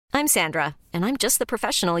I'm Sandra, and I'm just the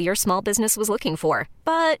professional your small business was looking for.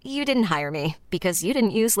 But you didn't hire me because you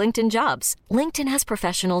didn't use LinkedIn Jobs. LinkedIn has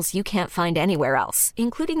professionals you can't find anywhere else,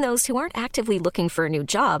 including those who aren't actively looking for a new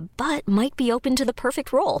job, but might be open to the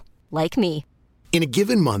perfect role, like me. In a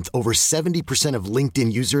given month, over 70% of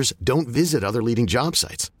LinkedIn users don't visit other leading job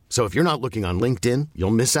sites. So if you're not looking on LinkedIn,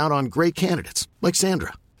 you'll miss out on great candidates like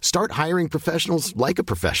Sandra. Start hiring professionals like a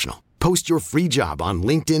professional. Post your free job on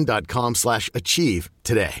linkedin.com/achieve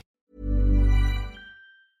today.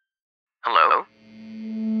 Hello?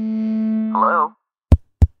 Hello?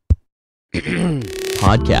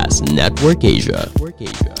 Podcast Network Asia.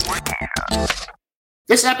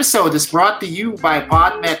 This episode is brought to you by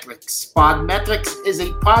Podmetrics. Podmetrics is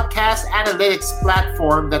a podcast analytics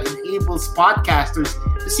platform that enables podcasters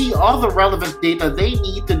to see all the relevant data they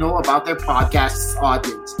need to know about their podcast's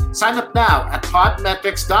audience. Sign up now at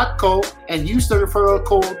podmetrics.co and use the referral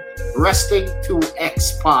code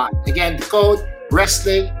Wrestling2XPod. Again, the code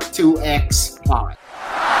Wrestling2XPod.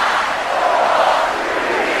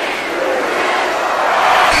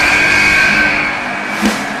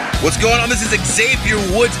 What's going on? This is Xavier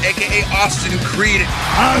Woods, a.k.a. Austin Creed.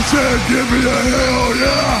 I said give me a hell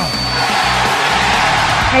yeah!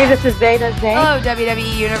 Hey, this is Zayda Zay. Hello,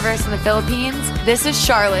 WWE Universe in the Philippines. This is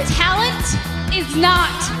Charlotte. Talent is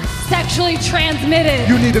not sexually transmitted.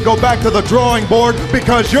 You need to go back to the drawing board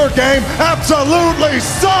because your game absolutely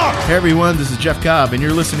sucks! Hey everyone, this is Jeff Cobb, and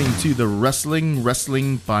you're listening to the Wrestling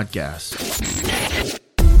Podcast.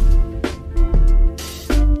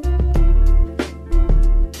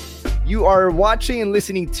 You are watching and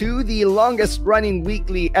listening to the longest-running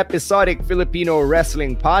weekly episodic Filipino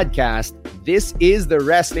wrestling podcast. This is the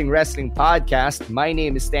Wrestling Podcast. My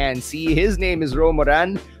name is Stan C. His name is Ro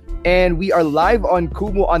Moran. And we are live on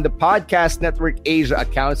Kumu on the Podcast Network Asia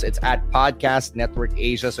accounts. It's at Podcast Network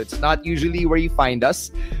Asia. So it's not usually where you find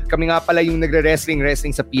us. Kami nga pala yung nagre-wrestling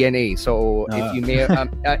sa PNA. So if you may,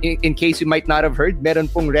 in case you might not have heard, meron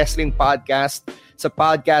pong wrestling podcast sa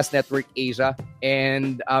Podcast Network Asia.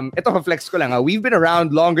 And ito, flex ko lang. We've been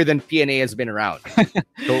around longer than PNA has been around.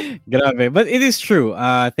 So, grabe. But it is true.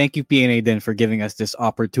 Thank you, PNA, then, for giving us this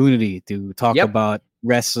opportunity to talk about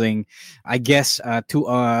wrestling, I guess, to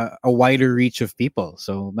a wider reach of people.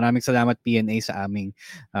 So, maraming salamat, PNA, sa aming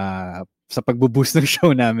sa pagbuboost ng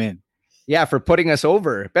show namin. Yeah, for putting us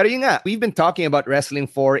over. Pero yun nga, we've been talking about wrestling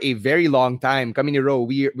for a very long time. Kami ni Ro,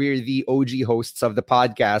 we're the OG hosts of the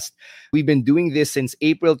podcast. We've been doing this since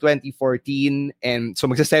April 2014. And so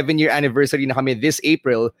magsa 7-year anniversary na kami this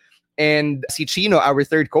April. And si Chino, our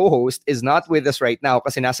third co-host, is not with us right now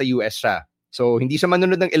kasi nasa US siya. So hindi siya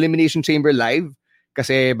manonood ng Elimination Chamber live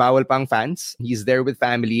kasi bawal pang fans. He's there with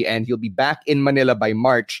family and he'll be back in Manila by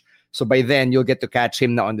March. So by then, you'll get to catch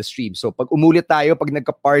him na on the stream. So pag umulit tayo, pag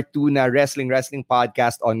nagka-part 2 na wrestling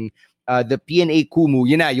podcast on the PNA Kumu,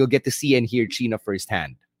 yun na, you'll get to see and hear Chino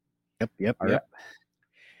firsthand. Yep. All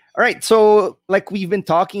right. So like we've been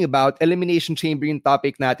talking about, Elimination Chamber yung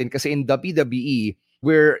topic natin kasi in WWE,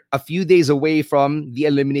 we're a few days away from the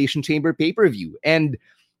Elimination Chamber pay-per-view. And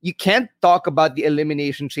you can't talk about the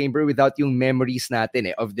Elimination Chamber without yung memories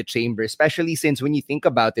natin of the Chamber, especially since when you think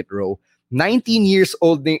about it, Ro, 19 years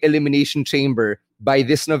old na yung Elimination Chamber by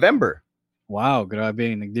this November. Wow,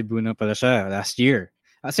 grabe. Nag-debut na pala siya last year.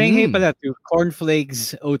 Saying hey pala to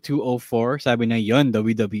Cornflakes 0204, sabi na yon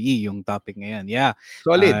WWE yung topic ngayon. Yeah.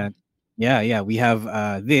 Solid. Yeah. We have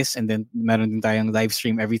this and then meron din tayong live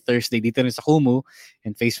stream every Thursday dito rin sa Kumu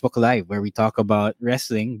and Facebook Live where we talk about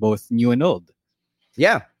wrestling, both new and old.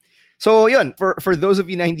 Yeah. So yun, for those of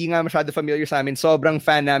you na hindi nga masyado familiar sa amin, sobrang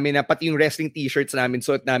fan namin na pati yung wrestling t-shirts namin,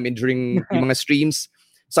 suot namin during yung mga streams.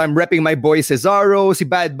 So I'm repping my boy Cesaro, si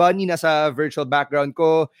Bad Bunny nasa virtual background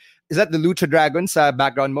ko. Is that the Lucha Dragons sa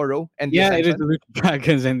background mo, Ro? And yeah, it is the Lucha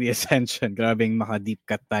Dragons and the Ascension. Grabing maka-deep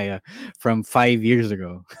cut tayo from 5 years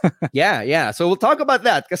ago. Yeah. So we'll talk about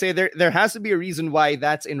that kasi there has to be a reason why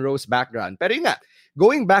that's in Ro's background. Pero yun nga,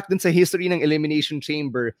 going back dun sa history ng Elimination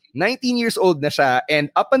Chamber, 19 years old na siya and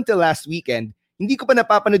up until last weekend, hindi ko pa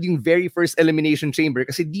napapanood yung very first Elimination Chamber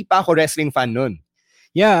kasi di pa ako wrestling fan nun.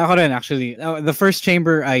 Yeah, ako rin actually. The first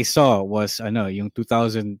chamber I saw was yung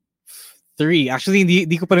 2003. Actually,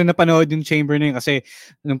 hindi ko pa rin napanood yung chamber na yun kasi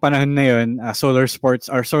nung panahon na yun, Solar Sports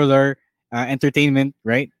or Solar Entertainment,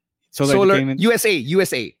 right? Solar Entertainment.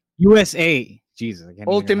 USA. Jesus,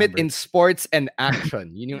 Ultimate in sports and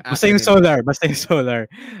action. Yun yung basta yung Solar.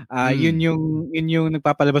 Yun yung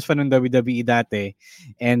nagpapalabas pa ng WWE dati.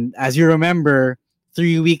 And as you remember,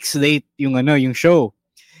 3 weeks late yung show.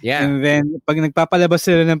 Yeah. And then pag nagpapalabas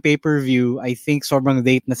sila ng pay-per-view, I think sobrang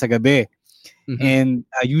late na sa gabi. Mm-hmm. And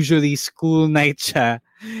usually school night siya.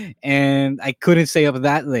 and I couldn't stay up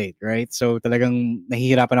that late, right? So talagang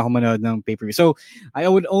nahihirapan ako manood ng pay-per-view. So I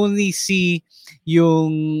would only see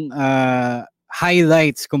yung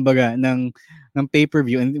highlights kumbaga ng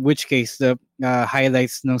pay-per-view, in which case the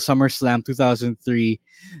highlights ng SummerSlam 2003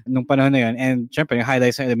 nung panahon na yun, and syempre yung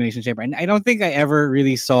highlights ng Elimination Chamber. And I don't think I ever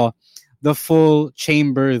really saw the full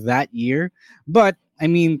chamber that year, but I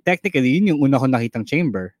mean technically yun yung una ko nakitang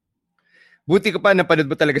chamber. Buti ko pa napanood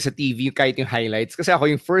mo talaga sa TV kahit yung highlights. Kasi ako,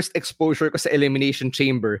 yung first exposure ko sa Elimination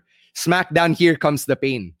Chamber, SmackDown Here Comes the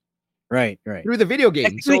Pain. Right. Through the video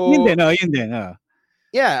game. So, yun din.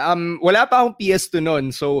 Yeah, wala pa akong PS2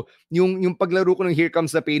 noon. So, yung paglaro ko ng Here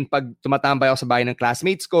Comes the Pain, pag tumatambay ako sa bahay ng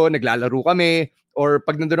classmates ko, naglalaro kami, or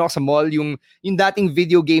pag nandun ako sa mall, yung dating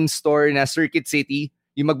video game store na Circuit City,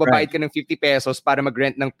 yung magbabayad ka ng 50 pesos para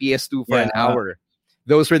mag-rent ng PS2 for an hour.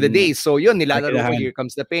 Those were the days. So yun, nilalaro ko Here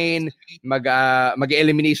Comes the Pain,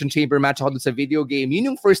 mag-elimination chamber match ako dun sa video game. Yun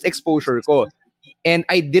yung first exposure ko. And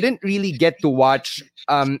I didn't really get to watch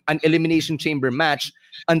an elimination chamber match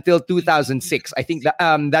until 2006. I think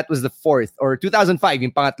that was the fourth, or 2005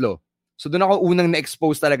 yung pangatlo. So doon ako unang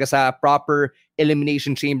na-expose talaga sa proper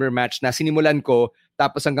elimination chamber match na sinimulan ko,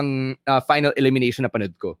 tapos hanggang final elimination na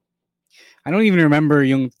panood ko. I don't even remember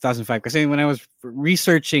yung 2005 kasi when I was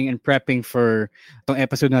researching and prepping for itong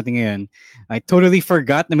episode natin ngayon, I totally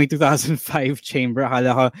forgot na may 2005 chamber.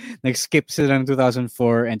 Akala ko nag-skip sila ng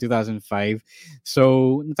 2004 and 2005.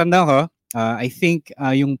 So, natanda ko, I think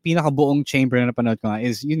yung pinakabuong chamber na napanood ko nga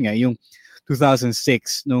is yun nga, yung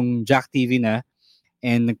 2006 nung Jack TV na,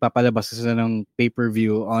 and nagpapalabas sila ng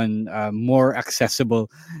pay-per-view on more accessible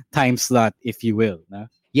time slot, if you will. Na?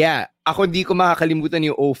 Yeah, ako hindi ko makakalimutan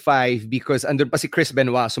yung 05 because andun pa si Chris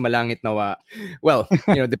Benoit, sumalangit nawa. Well,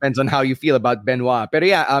 depends on how you feel about Benoit. Pero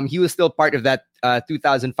yeah, he was still part of that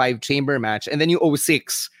 2005 chamber match. And then yung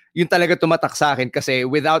 06, yun talaga tumatak sa akin kasi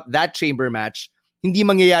without that chamber match, hindi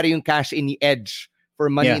mangyayari yung cash-in ni Edge for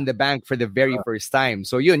Money in the Bank for the very first time.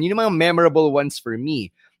 So yun yung mga memorable ones for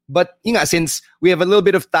me. But yun nga, since we have a little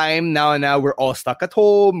bit of time now we're all stuck at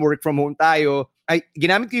home, work from home tayo,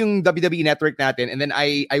 ginamit ko yung WWE Network natin, and then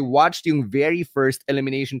I watched yung very first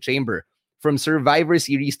Elimination Chamber from Survivor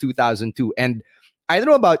Series 2002. And I don't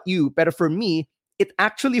know about you, but for me, it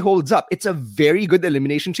actually holds up. It's a very good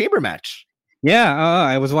Elimination Chamber match. Yeah,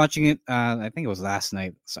 I was watching it, I think it was last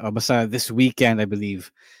night. So, basta this weekend, I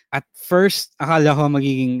believe. At first, akala ko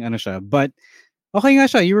magiging siya, but okay nga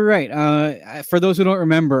siya, you were right. For those who don't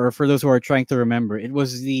remember, or for those who are trying to remember, it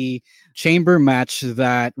was the chamber match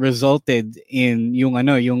that resulted in yung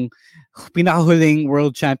pinakahuling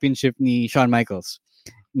world championship ni Shawn Michaels.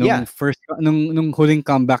 Nung huling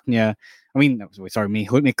comeback niya, I mean, sorry,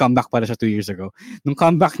 may comeback pala siya 2 years ago. Nung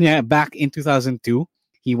comeback niya back in 2002,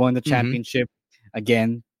 he won the championship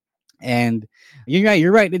again. And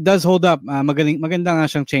you're right, it does hold up. Maganda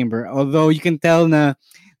nga siyang chamber. Although you can tell na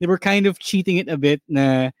they were kind of cheating it a bit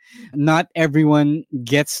na not everyone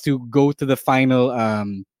gets to go to the final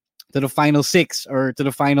six or to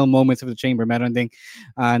the final moments of the chamber. Meron ding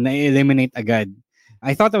na-eliminate agad.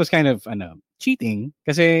 I thought that was kind of cheating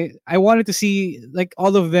kasi I wanted to see like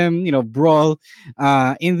all of them, brawl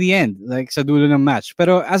in the end, like sa dulo ng match.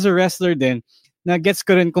 Pero as a wrestler din, na gets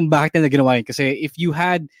ko rin kung bakit nila ginawa yun. Kasi if you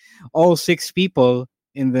had all 6 people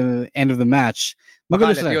in the end of the match,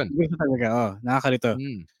 magulo sila. Nakakalito.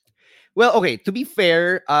 Well, okay, to be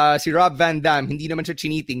fair, si Rob Van Dam, hindi naman siya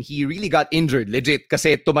cheating. He really got injured, legit.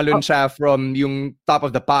 Kasi tumalon siya from yung top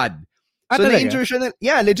of the pod. So na-injure siya.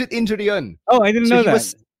 Legit injury yun. Oh, I didn't know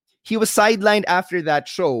that. He was sidelined after that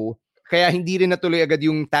show. Kaya hindi rin natuloy agad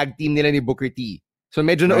yung tag team nila ni Booker T. So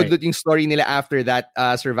medyo naudlot yung story nila after that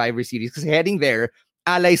Survivor Series. Kasi heading there,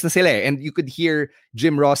 allies na sila. And you could hear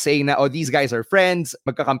Jim Ross saying na, these guys are friends,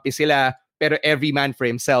 magkakampi sila, pero every man for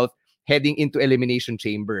himself heading into Elimination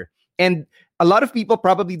Chamber. And a lot of people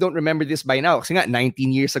probably don't remember this by now kasi nga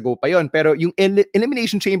 19 years ago pa yon. Pero yung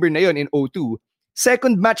Elimination Chamber na yon in 02,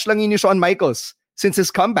 second match lang yun yung Shawn Michaels since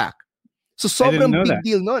his comeback. So sobrang big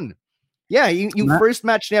deal nun. Yeah, yung first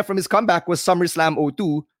match niya from his comeback was SummerSlam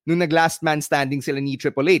 02 nung nag-last man standing sila ni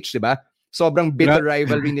Triple H, diba? Sobrang bitter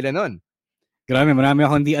rivalry nila nun. Grabe, marami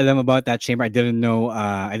akong hindi alam about that chamber. I didn't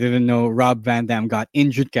know Rob Van Dam got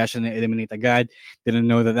injured, kaya siya na-eliminate agad. Didn't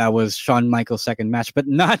know that was Shawn Michaels' second match, but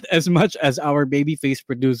not as much as our babyface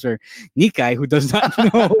producer, Nikai, who does not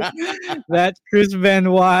know that Chris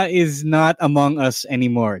Benoit is not among us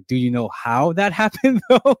anymore. Do you know how that happened,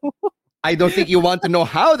 though? I don't think you want to know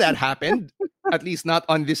how that happened, at least not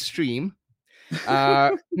on this stream.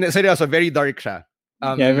 Seryoso, very dark siya.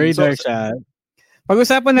 Very dark siya.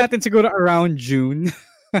 Pag-usapan natin siguro around June.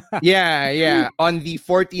 Yeah. On the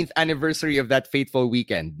 14th anniversary of that fateful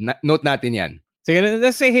weekend. Note natin yan. So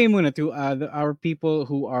let's say hey muna to our people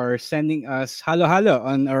who are sending us halo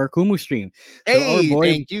on our Kumu stream. So hey,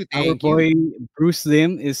 thank you. Our boy Bruce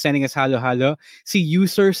Lim is sending us halo. Si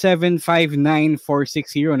user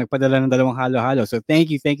 759460 nagpadala ng 2 halo. So thank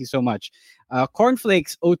you so much.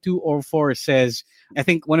 Cornflakes 0204 says, I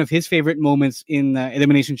think one of his favorite moments in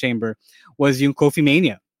Elimination Chamber was yung Kofi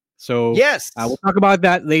Mania. So yes, we'll talk about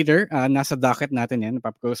that later. Nasa docket natin yan.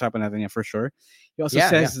 Napapag-usapan natin yan for sure. He also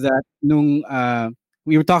says that nung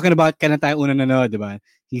we were talking about kailan tayo una nanood, diba?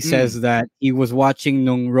 He says that he was watching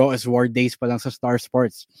nung Raw as War days pa lang sa Star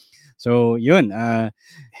Sports. So yun,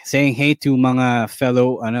 saying hey to mga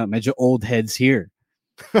fellow medyo old heads here.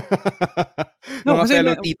 No, mga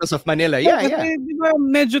fellow titos of Manila. Yeah. Diba,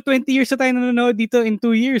 medyo 20 years na tayo nanonood dito in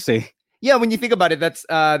 2 years eh. Yeah, when you think about it, that's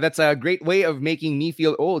a great way of making me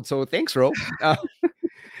feel old. So thanks, Ro.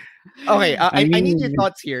 Okay, I need your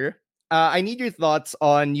thoughts here. I need your thoughts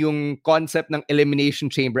on yung concept ng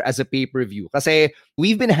Elimination Chamber as a pay-per-view. Kasi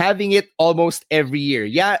we've been having it almost every year.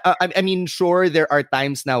 Yeah, I mean, sure, there are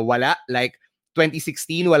times na wala. Like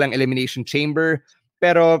 2016, walang Elimination Chamber.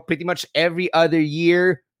 Pero pretty much every other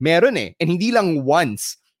year, meron eh. And hindi lang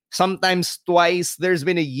once. Sometimes twice. There's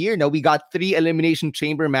been a year now. We got 3 Elimination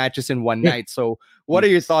Chamber matches in one night. So what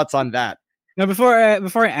are your thoughts on that? Now, before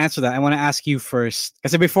I answer that, I want to ask you first.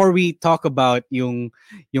 Kasi before we talk about yung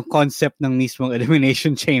concept ng mismong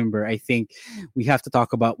Elimination Chamber, I think we have to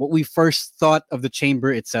talk about what we first thought of the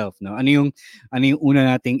chamber itself. No, ano yung una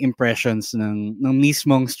nating impressions ng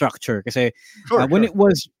mismong structure? Kasi when it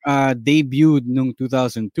was debuted nung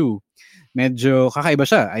 2002, medyo kakaiba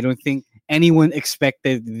siya. I don't think anyone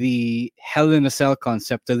expected the Hell in a Cell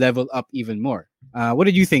concept to level up even more. What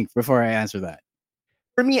did you think before I answer that?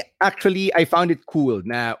 For me, actually, I found it cool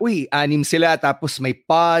na, 6 sila, tapos may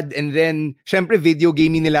pod, and then, syempre, video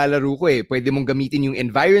game yung nilalaro ko eh. Pwede mong gamitin yung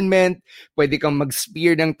environment, pwede kang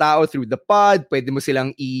mag-spear ng tao through the pod, pwede mo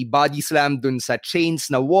silang i-body slam dun sa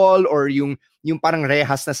chains na wall, or yung parang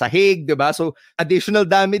rehas na sahig, diba? So, additional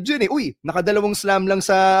damage yun eh. Nakadalawang slam lang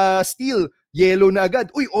sa steel, yellow na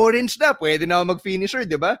agad. Orange na, pwede na mag-finisher,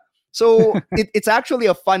 diba? So, it's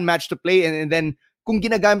actually a fun match to play, and then, kung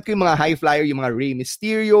ginagamit ko yung mga high flyer, yung mga Rey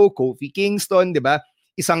Mysterio, Kofi Kingston, di ba?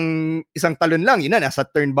 Isang talon lang, yun na, nasa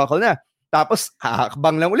turnbuckle na. Tapos,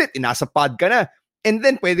 hahakbang lang ulit, nasa pod ka na. And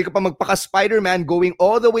then, pwede ka pa magpaka-Spider-Man going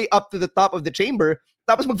all the way up to the top of the chamber,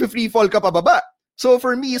 tapos mag-free fall ka pababa. So,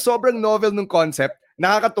 for me, sobrang novel nung concept,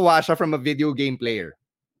 nakakatuwa siya from a video game player.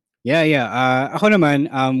 Yeah. Ako naman,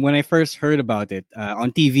 when I first heard about it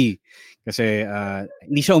on TV, kasi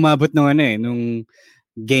hindi siya umabot nung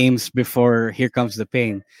games before Here Comes the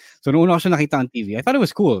Pain. So, nung una ko siya nakita on TV, I thought it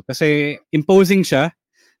was cool kasi imposing siya.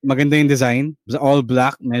 Maganda yung design. It was all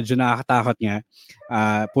black. Medyo nakakatakot niya.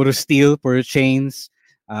 Puro steel, puro chains.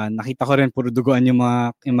 Nakita ko rin puro duguan yung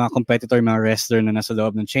mga competitor, mga wrestler na nasa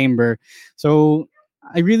loob ng chamber. So,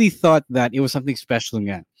 I really thought that it was something special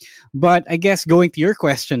nga. But I guess going to your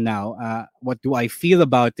question now, what do I feel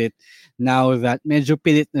about it now that medyo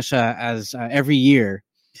pilit na siya as every year?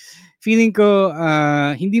 Feeling ko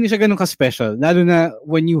hindi na siya ganun ka-special. Lalo na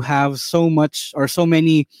when you have so much or so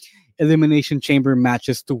many Elimination Chamber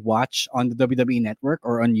matches to watch on the WWE Network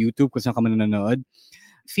or on YouTube kung saan ka manonood.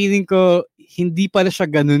 Feeling ko hindi pala siya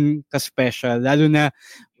ganun ka-special. Lalo na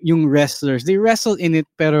yung wrestlers. They wrestle in it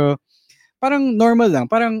pero parang normal lang.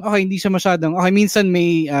 Parang okay, hindi siya masyadong... Okay, minsan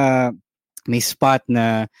may spot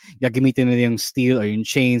na gagamitin nila yung steel or yung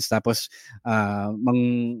chains tapos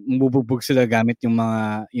mangbubugbog sila gamit yung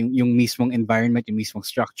mga yung mismong environment, yung mismong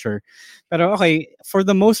structure. Pero okay, for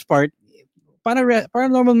the most part, parang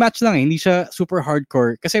normal match lang eh. Hindi siya super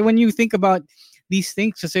hardcore. Kasi when you think about these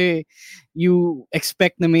things, kasi you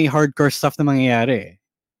expect na may hardcore stuff na mangyayari.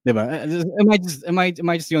 Diba? Am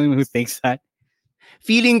I just the only one who thinks that?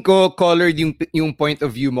 Feeling ko colored yung point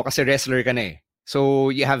of view mo kasi wrestler ka na eh. So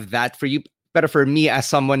you have that for you. Pero for me, as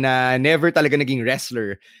someone na never talaga naging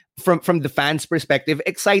wrestler, from the fans' perspective,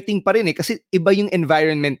 exciting pa rin eh. Kasi iba yung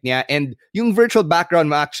environment niya and yung virtual background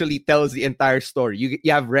mo actually tells the entire story.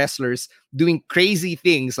 You have wrestlers doing crazy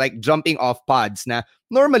things like jumping off pods na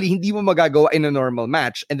normally hindi mo magagawa in a normal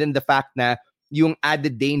match. And then the fact na yung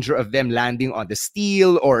added danger of them landing on the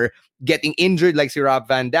steel or getting injured like si Rob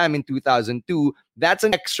Van Dam in 2002, that's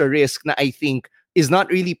an extra risk na I think is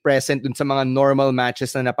not really present dun sa mga normal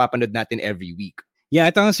matches na napapanood natin every week. Yeah,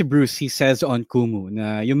 ito nga si Bruce, he says on Kumu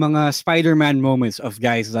na yung mga Spider-Man moments of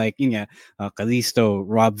guys like Kalisto,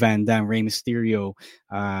 Rob Van Dam, Rey Mysterio,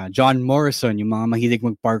 John Morrison, yung mga mahilig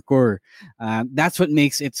mag-parkour. That's what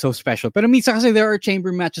makes it so special. Pero minsan kasi there are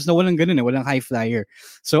chamber matches na walang ganun walang high flyer.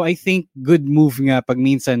 So I think good move nga pag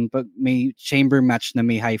minsan pag may chamber match na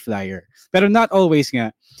may high flyer. Pero not always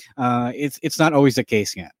nga. It's not always the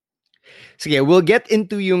case nga. Sige, we'll get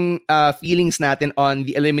into yung feelings natin on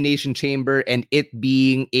the Elimination Chamber and it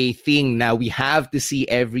being a thing now we have to see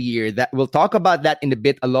every year. That we'll talk about that in a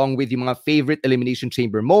bit, along with yung mga favorite Elimination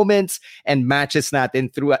Chamber moments and matches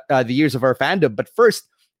natin through the years of our fandom. But first,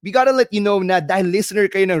 we gotta let you know na dahil listener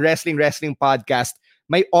kayo ng Wrestling Podcast,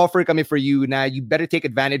 may offer kami for you na you better take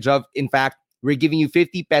advantage of. In fact, we're giving you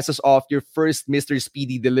 50 pesos off your first Mr.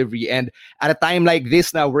 Speedy delivery. And at a time like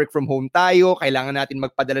this na work from home tayo, kailangan natin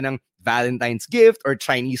magpadala ng Valentine's gift or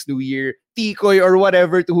Chinese New Year tikoy or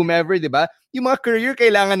whatever to whomever, di ba? Yung mga courier,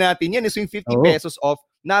 kailangan natin yan. So yung 50 pesos off,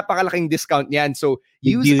 napakalaking discount yan. So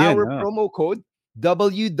use our promo code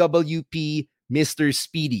WWP Mr.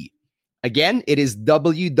 Speedy. Again, it is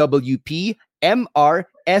WWP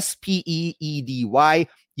MRSPEEDY.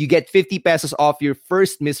 You get 50 pesos off your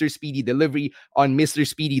first Mr. Speedy delivery on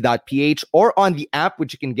mrspeedy.ph or on the app,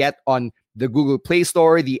 which you can get on the Google Play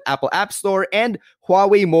Store, the Apple App Store, and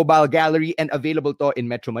Huawei Mobile Gallery, and available to in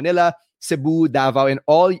Metro Manila, Cebu, Davao, and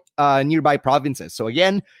all nearby provinces. So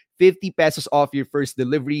again, 50 pesos off your first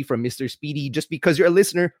delivery from Mr. Speedy. Just because you're a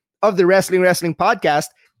listener of the Wrestling Podcast,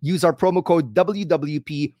 use our promo code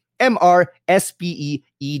WWP MRSPEEDY.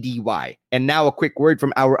 And now a quick word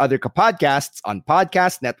from our other podcasts on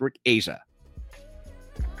Podcast Network Asia.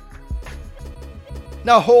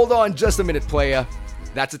 Now hold on just a minute, playa.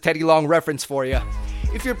 That's a Teddy Long reference for you.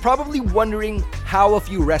 If you're probably wondering how a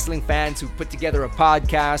few wrestling fans who put together a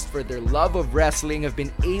podcast for their love of wrestling have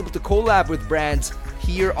been able to collab with brands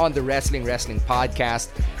here on the Wrestling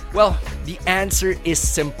Podcast, well, the answer is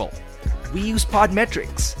simple. We use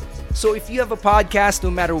Podmetrics. So if you have a podcast, no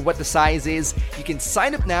matter what the size is, you can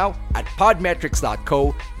sign up now at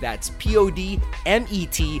podmetrics.co. That's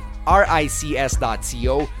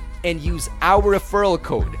PODMETRICS.co and use our referral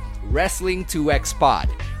code Wrestling2XPod.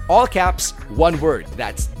 All caps, one word.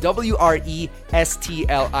 That's WRESTLING,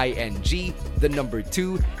 the number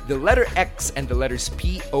 2, the letter X, and the letters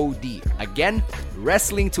POD. Again,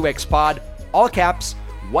 Wrestling2XPod, all caps,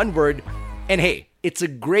 one word. And hey, it's a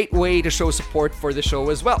great way to show support for the show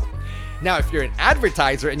as well. Now, if you're an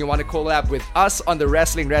advertiser and you want to collab with us on the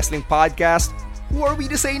Wrestling Podcast, who are we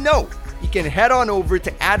to say no? You can head on over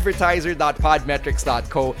to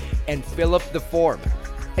advertiser.podmetrics.co and fill up the form.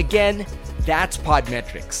 Again, that's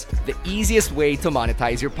Podmetrics, the easiest way to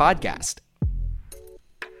monetize your podcast.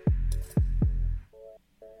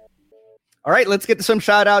 All right, let's get to some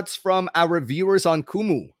shout-outs from our viewers on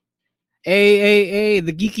Kumu. Hey,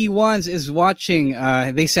 the Geeky Ones is watching.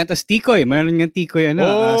 They sent us tikoy. Meron ng tikoy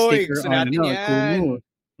sticker on Kumu.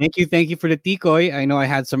 Thank you for the tikoy. I know I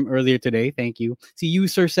had some earlier today. Thank you. Si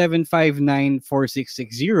user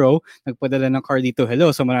 7594660 nagpadala ng card dito.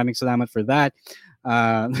 Hello. So maraming salamat for that.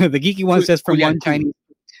 The Geeky One says from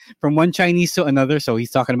one Chinese to another. So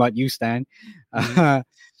he's talking about you, Stan.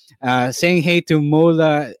 Saying hey to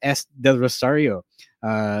Mola S. Del Rosario.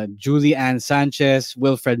 Julie Ann Sanchez,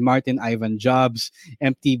 Wilfred Martin, Ivan Jobs,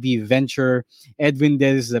 MTB Venture, Edwin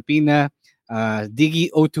Del Zapina, Diggy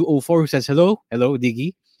 0204 who says hello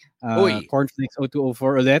Diggy, Cornflakes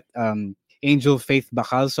 0204 ulit, Angel Faith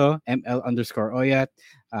Bacalso, ML_Oyat,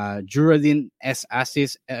 Juradin S.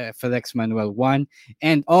 Asis, Felix Manuel 1,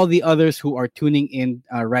 and all the others who are tuning in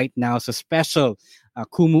right now. So special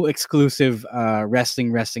Kumu exclusive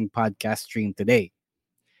wrestling podcast stream today.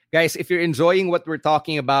 Guys, if you're enjoying what we're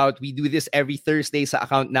talking about, we do this every Thursday sa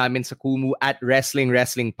account namin sa Kumu at Wrestling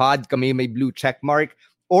Pod. Kami may blue check mark.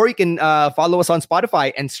 Or you can follow us on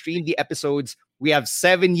Spotify and stream the episodes. We have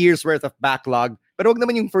 7 years worth of backlog. Pero wag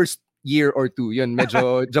naman yung first year or 2. Yun,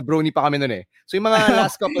 medyo jabroni pa kami nun eh. So yung mga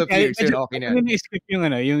last couple of years, yun, okay na. Na-skip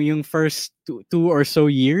yung first two or so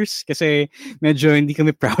years kasi medyo hindi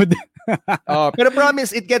kami proud. Pero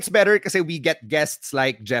promise, it gets better kasi we get guests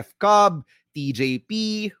like Jeff Cobb,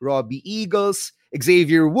 TJP, Robbie Eagles,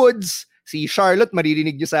 Xavier Woods, si Charlotte,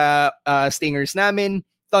 maririnig nyo sa Stingers namin,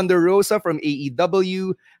 Thunder Rosa from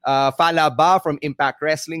AEW, Falaba from Impact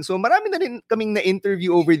Wrestling. So marami na rin kaming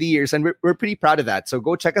na-interview over the years and we're pretty proud of that. So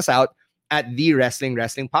go check us out at the Wrestling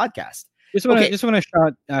Podcast. Just want to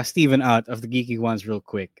shout Steven out of the Geeky Ones real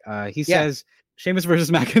quick. He says, Sheamus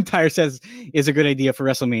versus McIntyre says is a good idea for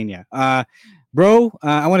WrestleMania. Bro,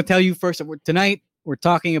 I want to tell you first, tonight, we're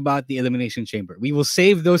talking about the Elimination Chamber. We will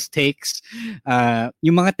save those takes,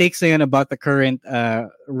 yung mga takes na yun about the current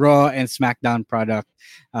Raw and SmackDown product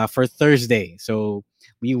for Thursday. So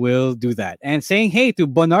we will do that. And saying hey to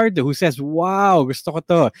Bonardo, who says, wow, gusto ko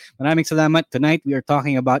to. Maraming salamat. Tonight, we are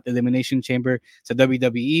talking about Elimination Chamber sa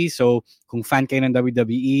WWE. So kung fan kayo ng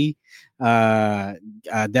WWE,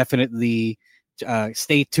 definitely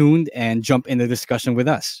stay tuned and jump in the discussion with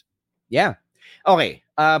us. Yeah. Okay.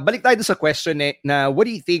 Balik tayo sa question na what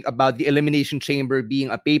do you think about the Elimination Chamber being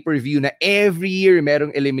a pay-per-view na every year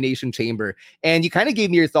merong Elimination Chamber? And you kind of gave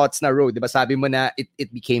me your thoughts na, Ro. Diba sabi mo na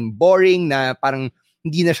it became boring, na parang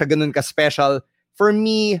hindi na siya ganun ka-special. For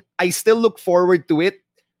me, I still look forward to it,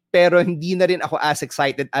 pero hindi na rin ako as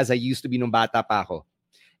excited as I used to be nung bata pa ako.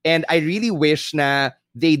 And I really wish na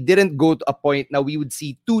they didn't go to a point na we would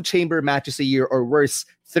see 2 chamber matches a year or worse,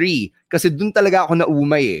 3. Kasi dun talaga ako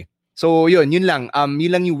naumay eh. So yun lang. Yun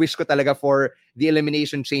lang yung wish ko talaga for the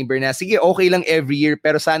Elimination Chamber na sige, okay lang every year,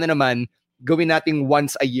 pero sana naman gawin natin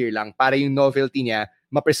once a year lang para yung novelty niya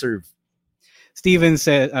ma-preserve. Steven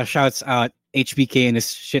says, shouts out HBK in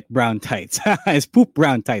his shit brown tights. His poop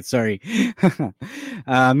brown tights, sorry.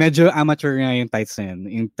 Medyo amateur nga yung tights na yan,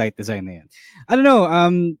 yung tight design na yan. I don't know,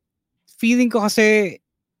 feeling ko kasi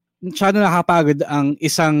masyado nakapagod ang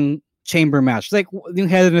isang chamber match. Like, yung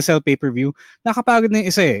Hell in a Cell pay-per-view, nakapagod na yung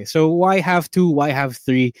isa eh. So, why have 2? Why have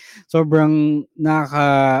 3? Sobrang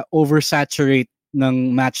naka-oversaturate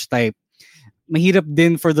ng match type. Mahirap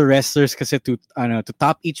din for the wrestlers kasi to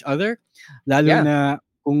top each other. Lalo na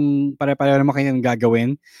kung pare-pareho naman kayo ng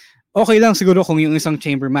gagawin. Okay lang siguro kung yung isang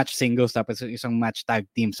chamber match singles tapos yung isang match tag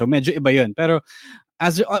team. So, medyo iba yun. Pero,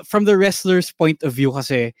 from the wrestler's point of view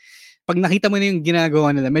kasi, pag nakita mo na yung ginagawa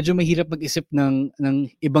nila, medyo mahirap mag-isip ng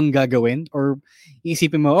ibang gagawin or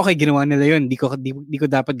iisipin mo, okay, ginawa nila yun, di ko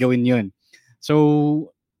dapat gawin yun.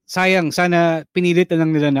 So, sayang, sana pinilit na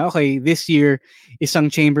lang nila na, okay, this year, isang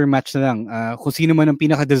chamber match na lang. Kung sino man ang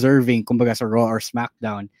pinaka-deserving, kumbaga sa Raw or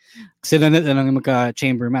SmackDown, sila na lang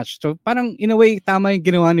magka-chamber match. So, parang, in a way, tama yung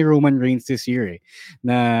ginawa ni Roman Reigns this year eh,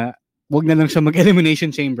 na wag na lang siya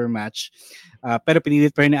mag-elimination chamber match. Pero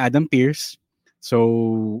pinilit pa rin ni Adam Pearce.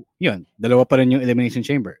 So, yun, dalawa pa rin yung Elimination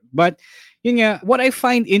Chamber. But, yun nga, what I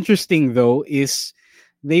find interesting though is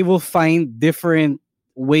they will find different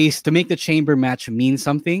ways to make the chamber match mean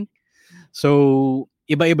something. So,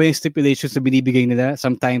 iba-iba yung stipulations na binibigay nila.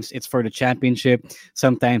 Sometimes it's for the championship.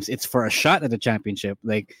 Sometimes it's for a shot at the championship.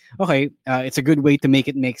 Like, okay, it's a good way to make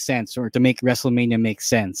it make sense or to make WrestleMania make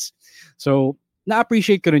sense. So,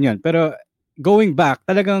 na-appreciate ko rin yun. Pero, going back,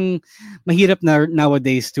 talagang mahirap na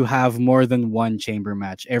nowadays to have more than one chamber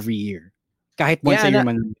match every year. Kahit once a year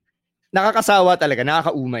man. Nakakasawa talaga,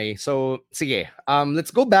 nakakaumay. So, sige.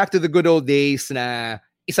 Let's go back to the good old days na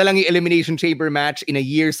isa lang yung Elimination Chamber match in a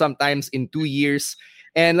year, sometimes in 2 years.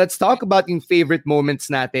 And let's talk about yung favorite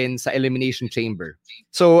moments natin sa Elimination Chamber.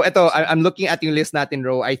 So, ito, I'm looking at yung list natin,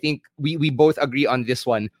 Ro. I think we both agree on this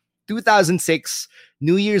one. 2006,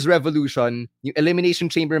 New Year's Revolution, yung Elimination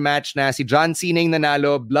Chamber match na si John Cena yung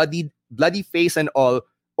nanalo, bloody face and all,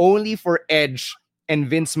 only for Edge and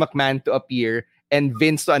Vince McMahon to appear and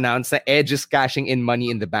Vince to announce that Edge is cashing in Money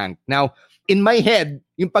in the Bank. Now, in my head,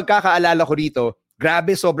 yung pagkakaalala ko rito,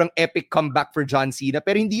 grabe, sobrang epic comeback for John Cena,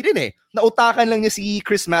 pero hindi rin eh. Nautakan lang niya si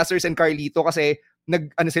Chris Masters and Carlito kasi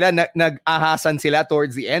nag-ahasan sila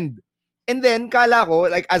towards the end. And then, kala ko,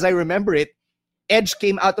 like as I remember it, Edge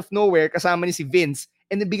came out of nowhere kasama ni si Vince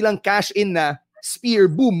and then biglang cash in na spear,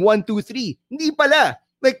 boom, 1, 2, 3. Hindi pala.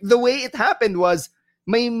 Like the way it happened was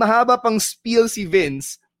may mahaba pang spiel si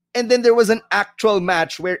Vince and then there was an actual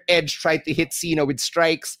match where Edge tried to hit Cena with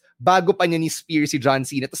strikes bago pa niya ni spear si John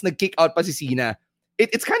Cena. Tapos nag-kick out pa si Cena.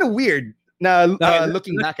 It's kind of weird na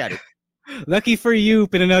looking back at it. Lucky for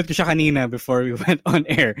you, pinanood ko siya kanina before we went on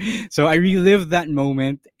air. So I relived that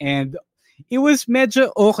moment and it was medyo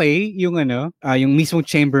okay yung yung mismong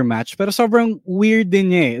chamber match, pero sobrang weird din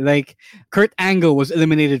niya eh. Like Kurt Angle was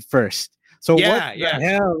eliminated first. So what the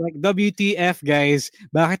hell? Like WTF guys,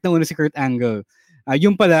 bakit nauna si Kurt Angle?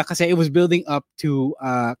 Yung pala kasi it was building up to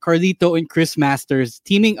Carlito and Chris Masters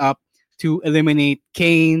teaming up to eliminate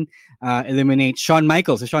Kane, eliminate Shawn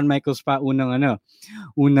Michaels. Shawn Michaels pa unang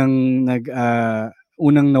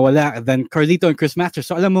nawala, then Carlito and Chris Masters.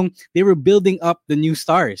 So alam mong they were building up the new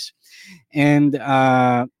stars. And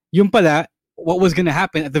yung pala, what was gonna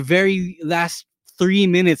happen at the very last 3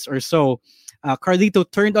 minutes or so, Carlito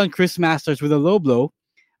turned on Chris Masters with a low blow.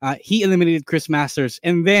 He eliminated Chris Masters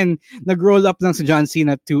and then nag-roll up lang si John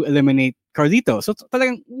Cena to eliminate Carlito. So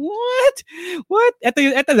talagang, what?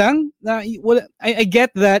 Ito lang. I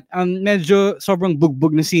get that medyo sobrang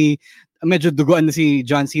bugbog na si medyo duguan na si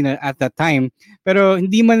John Cena at that time, pero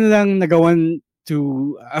hindi man lang nagawan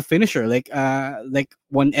to a finisher like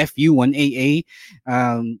one FU, one AA.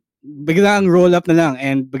 Biglang roll up na lang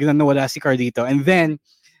and biglang nawala si Carlito, and then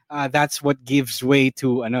that's what gives way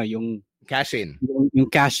to yung cash in. Yung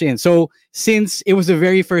cash in. So since it was the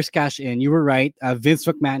very first cash in, you were right. Vince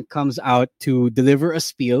McMahon comes out to deliver a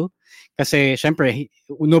spiel. Kasi syempre,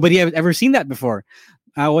 nobody had ever seen that before.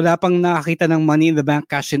 Wala pang nakakita ng Money in the Bank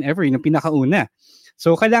cash in ever. Yung pinakauna.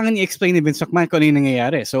 So kailangan i-explain ni Vince McMahon kung ano yung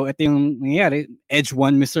nangyayari. So ito yung nangyayari. Edge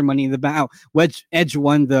won Mr. Money in the Bank. Edge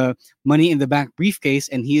won the Money in the Bank briefcase,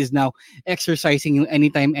 and he is now exercising yung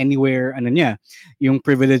anytime, anywhere, yung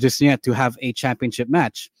privileges niya to have a championship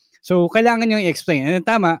match. So kailangan niyang i-explain. And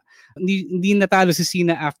tama, hindi natalo si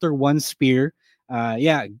Cena after one spear.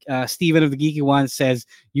 Steven of the Geeky One says,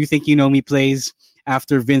 "You think you know me" plays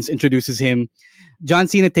after Vince introduces him. John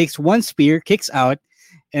Cena takes one spear, kicks out,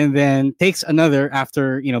 and then takes another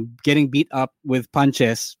after getting beat up with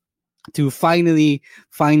punches to finally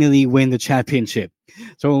win the championship.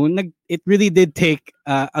 So it really did take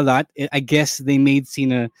a lot. I guess they made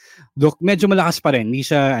Cena look medyo malakas pa rin. Hindi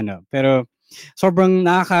siya pero sobrang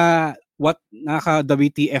naka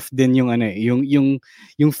WTF din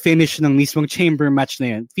yung finish ng mismong chamber match na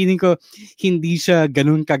yun. Feeling ko hindi siya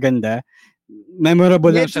ganun kaganda.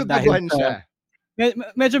 Memorable lang siya dahil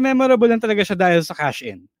medyo memorable lang talaga siya dahil sa cash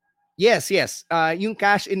in. Yes. Yung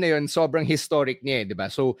cash in na yun, sobrang historic niya, di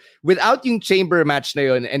ba? So without yung chamber match na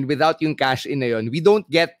yun and without yung cash in na yun, we don't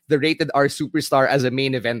get the Rated R Superstar as a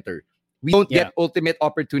main eventer. We don't get Ultimate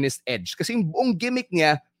Opportunist Edge. Kasi yung buong gimmick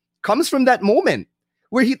niya comes from that moment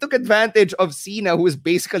where he took advantage of Cena, who was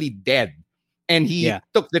basically dead, and he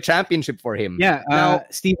took the championship for him. Now,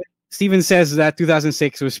 Steven says that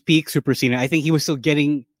 2006 was peak Super Cena. I think he was still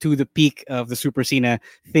getting to the peak of the Super Cena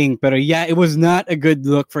thing. Pero it was not a good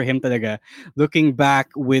look for him talaga. Looking back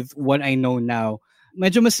with what I know now,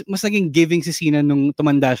 medyo mas naging giving si Cena nung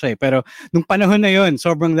tumanda siya. Pero nung panahon na yon,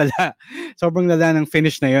 sobrang lala. Sobrang lala ng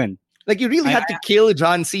finish na yon. Like, you really had to kill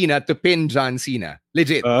John Cena to pin John Cena.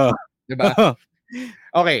 Legit. Diba?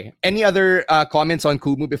 Okay. Any other comments on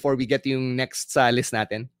Kumu before we get yung next list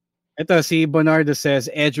natin? Ito, si Bonardo says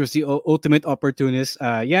Edge was the ultimate opportunist.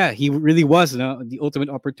 He really was the ultimate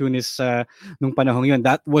opportunist nung panahon yun.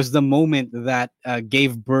 That was the moment that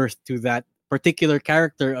gave birth to that particular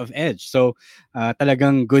character of Edge. So,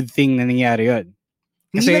 talagang good thing na nangyari yun.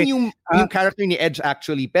 Kasi, hindi lang yung character ni Edge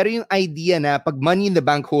actually, pero yung idea na pag Money in the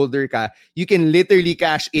Bank holder ka, you can literally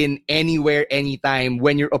cash in anywhere, anytime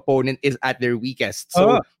when your opponent is at their weakest.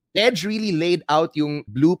 So, Edge really laid out yung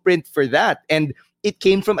blueprint for that. And it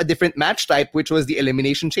came from a different match type, which was the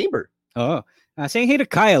Elimination Chamber. Saying hey to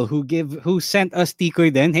Kyle, who sent us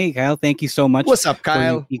Tikoy then. Hey, Kyle, thank you so much. What's up,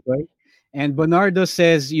 Kyle? And Bonardo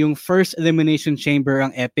says yung first Elimination Chamber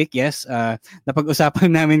ang epic. Yes,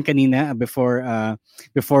 napag-usapan namin kanina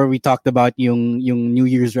before we talked about yung New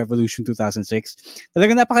Year's Revolution 2006.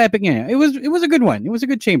 Talagang napaka-epic niya. It was a good one. It was a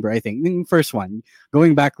good chamber, I think. Yung first one.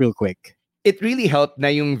 Going back real quick. It really helped na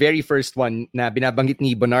yung very first one na binabanggit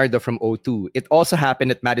ni Bonardo from 02. It also happened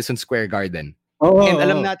at Madison Square Garden. And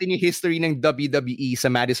alam natin yung history ng WWE sa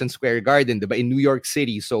Madison Square Garden, diba? In New York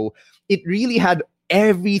City. So it really had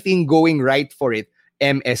everything going right for it.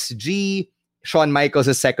 MSG, Shawn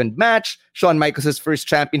Michaels' second match, Shawn Michaels' first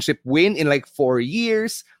championship win in like 4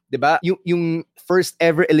 years, diba? Yung first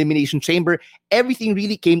ever Elimination Chamber, everything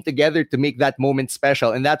really came together to make that moment special.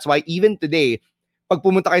 And that's why even today, pag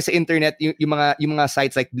pumunta kayo sa internet, yung mga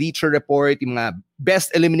sites like Bleacher Report, yung mga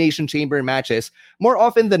best Elimination Chamber matches, more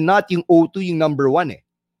often than not, yung O2 yung number one eh.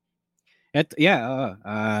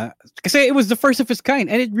 Kasi it was the first of its kind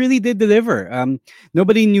and it really did deliver.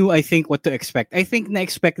 Nobody knew, I think, what to expect. I think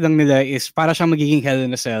na-expect lang nila is para siyang magiging Hell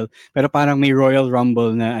in a Cell pero parang may Royal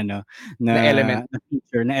Rumble na element. Na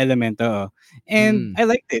feature, na element. And I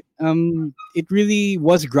liked it. It really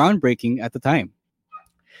was groundbreaking at the time.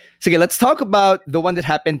 Sige, let's talk about the one that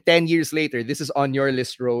happened 10 years later. This is on your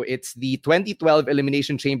list, Ro. It's the 2012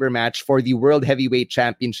 Elimination Chamber match for the World Heavyweight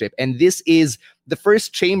Championship. And this is the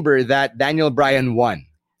first chamber that Daniel Bryan won.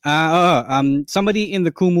 Somebody in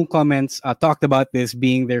the Kumu comments talked about this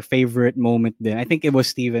being their favorite moment then. I think it was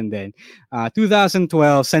Steven then. 2012,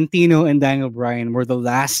 Santino and Daniel Bryan were the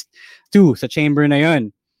last two sa chamber na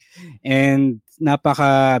yun. And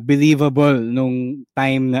napaka-believable nung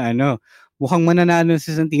time na mukhang mananalo si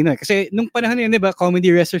Santino. Kasi nung panahon yun, di ba, comedy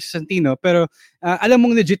wrestler si Santino, pero alam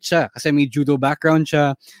mong legit siya kasi may judo background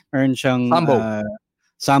siya, meron siyang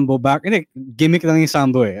sambo background. Gimmick lang yung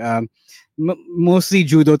sambo eh. Mostly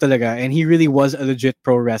judo talaga, and he really was a legit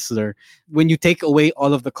pro wrestler when you take away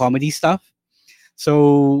all of the comedy stuff.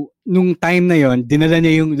 So, nung time na yon, dinala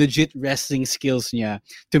niya yung legit wrestling skills niya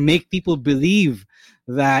to make people believe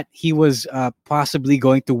that he was possibly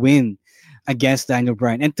going to win against Daniel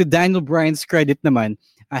Bryan. And to Daniel Bryan's credit naman,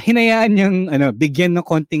 hinayaan niyang bigyan ng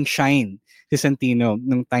konting shine si Santino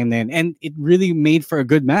nung time na yun. And it really made for a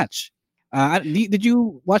good match. Did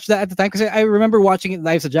you watch that at the time? Because I remember watching it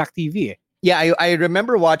live sa Jack TV. Yeah, I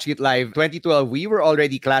remember watching it live. 2012, we were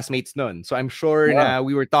already classmates nun. So I'm sure na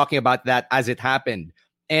we were talking about that as it happened.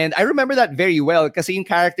 And I remember that very well kasi yung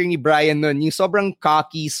character ni Brian nun, yung sobrang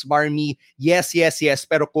cocky, smarmy, yes,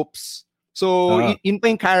 pero coops. So yun pa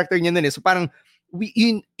yung character niya nun eh. So parang,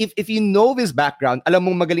 if you know his background, alam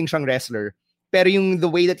mong magaling siyang wrestler, pero yung the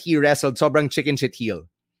way that he wrestled, sobrang chicken shit heel.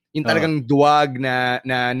 Yung talagang duwag na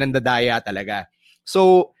nandadaya talaga.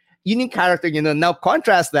 So, yun yung character niya nun. Now,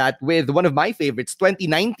 contrast that with one of my favorites,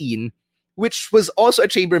 2019, which was also a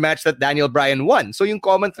chamber match that Daniel Bryan won. So, yung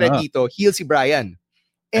common thread dito, heel si Bryan.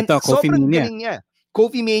 And sobrang galing niya.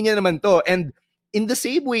 Kofi Mania naman to. And in the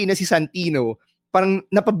same way na si Santino, parang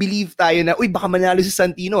napabelieve tayo na, uy, baka manalo si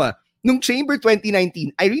Santino ah. Nung Chamber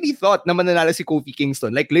 2019, I really thought na mananalo si Kofi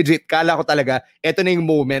Kingston. Like legit, kala ko talaga, eto na yung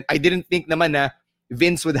moment. I didn't think naman na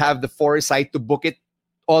Vince would have the foresight to book it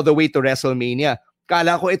all the way to WrestleMania.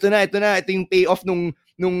 Kala ko, ito yung payoff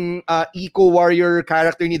nung Eco Warrior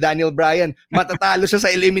character ni Daniel Bryan. Matatalo siya sa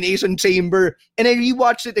Elimination Chamber. And I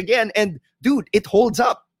rewatched it again and dude, it holds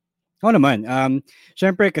up. Oo naman.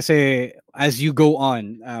 Syempre kasi as you go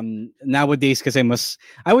on, nowadays kasi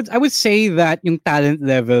I would say that yung talent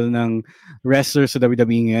level ng wrestlers sa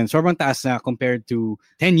WWE ngayon sobrang taas na compared to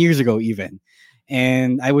 10 years ago even.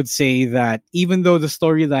 And I would say that even though the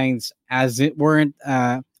storylines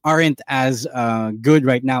aren't as good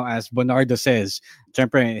right now as Bernardo says,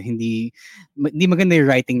 syempre hindi maganda yung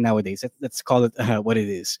writing nowadays. Let's call it what it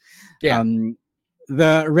is. Yeah.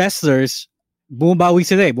 The wrestlers bumabawi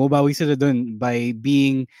sila dun by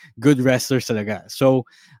being good wrestlers talaga. So,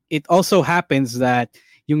 it also happens that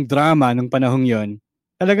yung drama nung panahong yon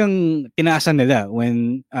talagang tinaasan nila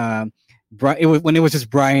when it was just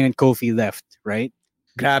Bryan and Kofi left, right?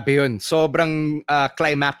 Grabe yun. Sobrang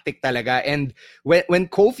climactic talaga. And when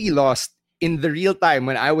Kofi lost, in the real time,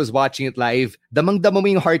 when I was watching it live, damang-dama mo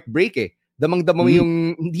yung heartbreak eh. Damang-dama mo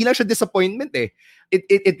yung, hindi lang siya disappointment eh.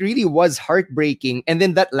 It really was heartbreaking. And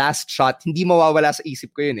then that last shot, hindi mawawala sa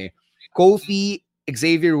isip ko yun eh. Kofi,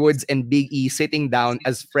 Xavier Woods, and Big E sitting down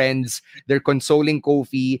as friends. They're consoling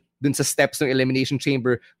Kofi dun sa steps ng Elimination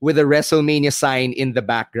Chamber with a WrestleMania sign in the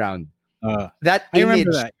background. That I image,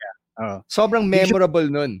 remember that. Yeah. Sobrang memorable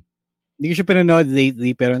nun. Hindi ko siya pinanood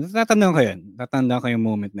lately, pero natatandaan ko yun. Natatandaan ko yung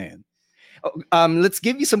moment na yun. Let's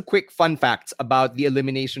give you some quick fun facts about the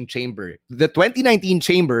Elimination Chamber. The 2019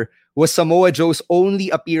 Chamber was Samoa Joe's only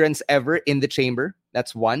appearance ever in the Chamber.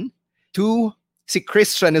 That's 1. 2, si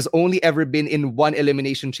Christian has only ever been in one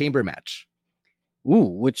Elimination Chamber match. Ooh,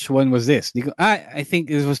 which one was this? I think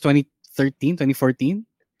this was 2013, 2014?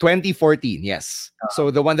 2014, yes. So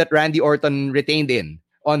the one that Randy Orton retained in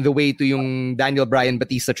on the way to yung Daniel Bryan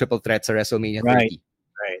Batista triple threat sa WrestleMania 30. Right.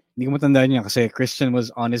 Hindi ko matandaan niya kasi Christian was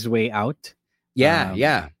on his way out.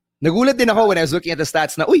 Yeah. Nagulat din ako when I was looking at the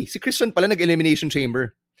stats na, uy, si Christian pala nag-Elimination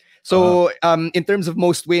Chamber. So, in terms of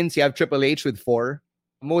most wins, you have Triple H with 4.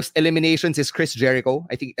 Most eliminations is Chris Jericho.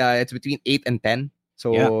 I think it's between 8 and 10.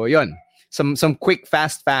 So, yun. Some quick,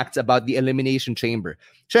 fast facts about the Elimination Chamber.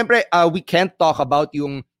 Siyempre, we can't talk about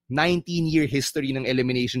yung 19-year history ng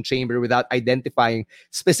Elimination Chamber without identifying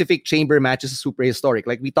specific chamber matches as super historic.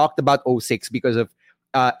 Like we talked about 06 because of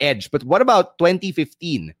Edge. But what about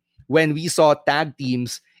 2015 when we saw tag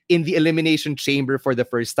teams in the Elimination Chamber for the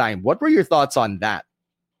first time? What were your thoughts on that?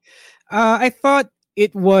 I thought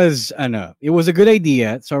it was a good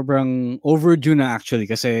idea. Sobrang overdue na actually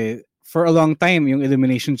kasi for a long time yung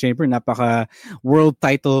Elimination Chamber napaka world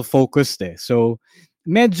title focused eh. So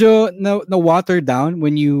medyo na water down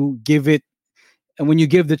when you give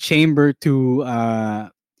the chamber to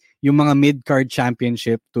yung mga mid-card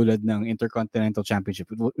championship tulad ng Intercontinental Championship,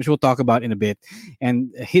 which we'll talk about in a bit.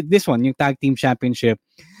 And hit this one, yung Tag Team Championship.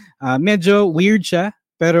 Medyo weird siya,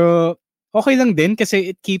 pero okay lang din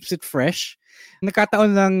kasi it keeps it fresh.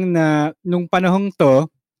 Nakataon lang na nung panahong to,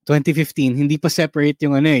 2015, hindi pa separate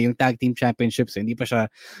yung Tag Team Championships. Hindi pa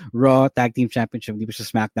siya Raw Tag Team Championship, hindi pa siya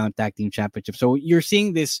SmackDown Tag Team Championship. So you're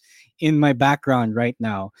seeing this in my background right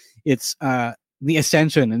now. It's the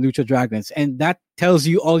Ascension and Lucha Dragons, and that tells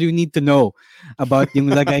you all you need to know about yung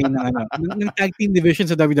lagay ng tag team division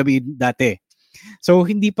sa WWE dati. So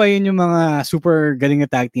hindi pa yun yung mga super galing na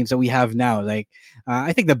tag teams that we have now. Like I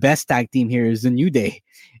think the best tag team here is the New Day,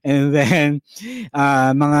 and then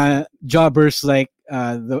mga jobbers like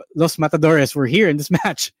the Los Matadores were here in this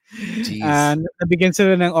match. And nabigyan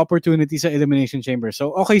sila ng opportunity sa Elimination Chamber.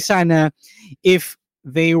 So okay sana if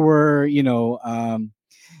they were,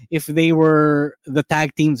 if they were the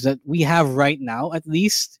tag teams that we have right now, at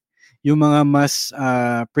least yung mga mas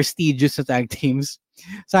prestigious na tag teams.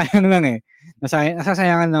 Sayang lang eh.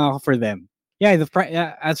 Nasasayangan lang ako for them. Yeah,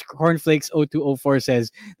 as Cornflakes 0204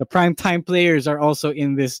 says, the primetime players are also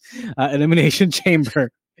in this Elimination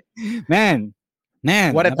Chamber. Man.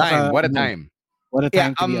 What a time. What a time. What a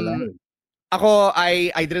time to be alive. Ako,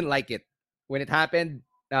 I didn't like it. When it happened,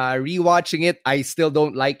 rewatching it, I still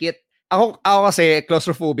don't like it. Ako kasi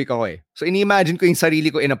claustrophobic ako eh. So ini-imagine ko yung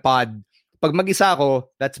sarili ko in a pod. Pag mag-isa ako,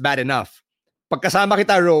 that's bad enough. Pag kasama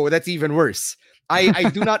kita, Ro, that's even worse.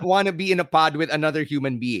 I do not want to be in a pod with another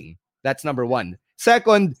human being. That's number one.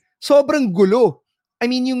 Second, sobrang gulo. I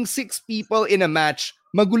mean, yung 6 people in a match,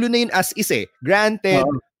 magulo na yun as is eh. Granted,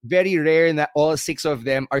 very rare na all 6 of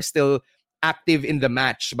them are still active in the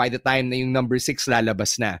match by the time na yung number 6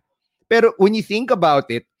 lalabas na. Pero when you think about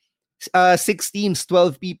it, 6 teams,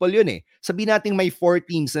 12 people yun eh. Sabi natin may 4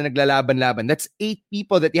 teams na naglalaban-laban. That's 8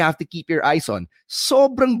 people that you have to keep your eyes on.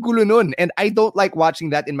 Sobrang gulo nun. And I don't like watching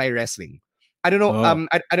that in my wrestling. I don't know.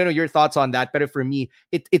 I don't know your thoughts on that, but for me,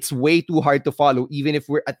 it's way too hard to follow, even if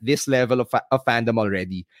we're at this level of fandom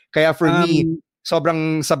already. Kaya for me,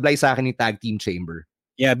 sobrang sablay sa akin yung tag team chamber.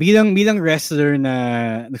 Yeah, bilang wrestler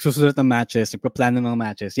na nagsusulat ng matches, nagpa-plan ng mga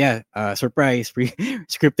matches. Yeah, surprise,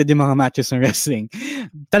 scripted yung mga matches ng wrestling.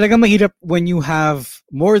 Talagang mahirap when you have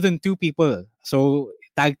more than 2 people. So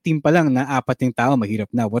tag team pa lang na 4 yung tao,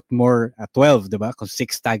 mahirap na. What more 12, 'di ba? Kung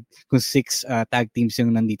 6 tag teams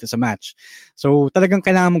yung nandito sa match. So talagang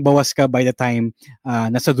kailangan magbawas ka by the time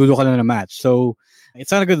nasa dulo ka na ng match. So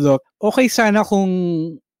it's not a good look. Okay sana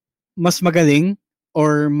kung mas magaling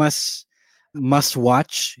or mas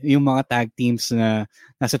must-watch yung mga tag teams na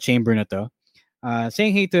nasa chamber na to.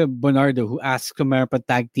 Saying hey to Bonardo who asked kung meron pa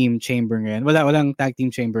tag team chamber ngayon. Walang tag team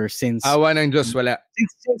chamber since... Awa ng Diyos, wala.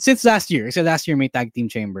 Since last year. Kasi last year may tag team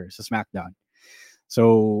chamber sa SmackDown.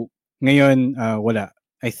 So, ngayon, wala.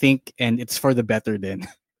 I think, and it's for the better then.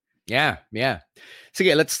 Yeah.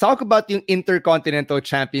 Sige, let's talk about yung Intercontinental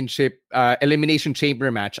Championship Elimination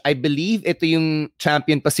Chamber match. I believe ito yung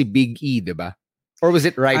champion pa si Big E, diba? Or was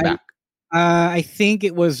it Ryback? I think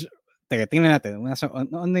it was... Teka, tingnan natin.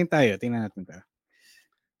 Online tayo. Tingnan natin ito.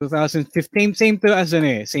 2015, same to as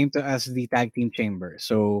the tag team chamber.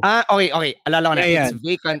 So okay. Alala ko na. It's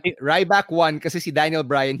vacant. Ryback won kasi si Daniel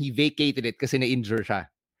Bryan, he vacated it kasi na-injure siya.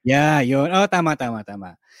 Yeah, yun. Oh, tama.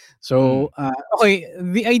 So, okay,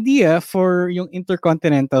 the idea for yung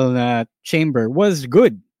Intercontinental chamber was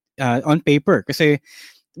good on paper kasi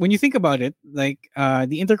when you think about it, like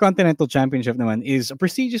the Intercontinental Championship naman is a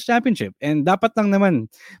prestigious championship and dapat lang naman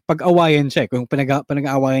pag-awayan siya. Kung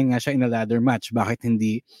pinag-aawayan nga siya in a ladder match, bakit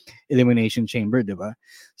hindi Elimination Chamber, di ba?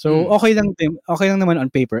 So okay lang naman on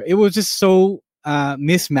paper. It was just so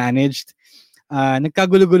mismanaged.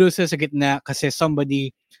 Nagkagulo-gulo sa gitna kasi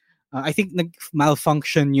somebody, I think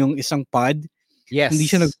nag-malfunction yung isang pod. Yes. Hindi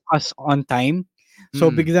siya nag-pass on time. So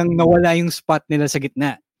biglang nawala yung spot nila sa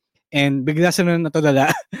gitna. And bigla sila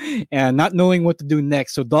natulala and not knowing what to do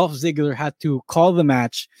next. So Dolph Ziggler had to call the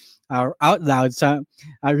match out loud sa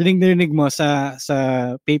rinig mo sa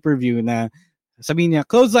pay-per-view na sabi niya,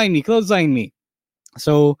 clothesline me.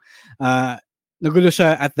 So nagulo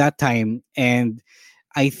siya at that time and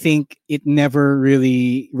I think it never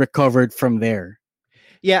really recovered from there.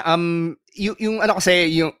 Yeah, yung ano kasi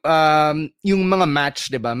yung mga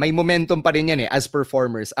match, 'di ba? May momentum pa rin yan as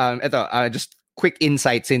performers. Just quick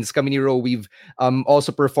insight since kami ni Ro, we've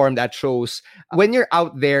also performed at shows. When you're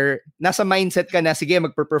out there, nasa mindset ka na, sige,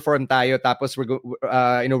 magper-perform tayo tapos we're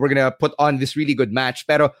gonna put on this really good match.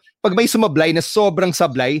 Pero pag may sumablay na sobrang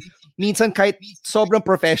sablay, minsan kahit sobrang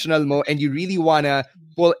professional mo and you really wanna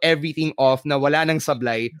pull everything off na wala nang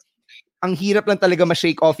sablay, ang hirap lang talaga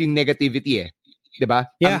ma-shake off yung negativity Diba?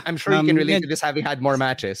 Yeah. I'm sure you can relate to this having had more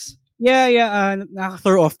matches. Yeah.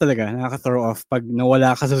 Nakaka-throw off talaga. Nakaka-throw off pag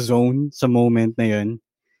nawala ka sa zone sa moment na yun.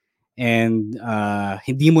 And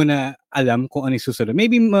hindi mo na alam kung ano yung susunod.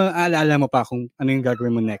 Maybe maaalala mo pa kung ano yung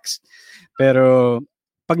gagawin mo next. Pero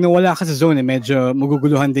pag nawala ka sa zone, medyo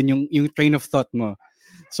maguguluhan din yung train of thought mo.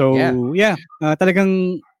 So,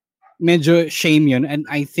 talagang medyo shame yun. And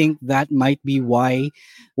I think that might be why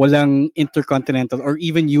walang Intercontinental or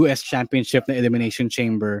even US Championship na Elimination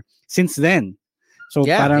Chamber since then. So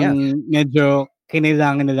parang medyo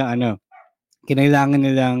kinailangan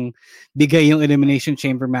nilang bigay yung Elimination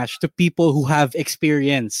Chamber match to people who have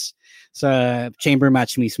experience sa chamber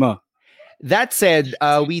match mismo. That said,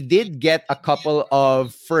 we did get a couple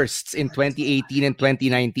of firsts in 2018 and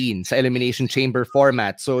 2019 sa Elimination Chamber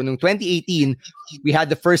format. So, in 2018, we had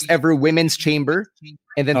the first ever women's chamber.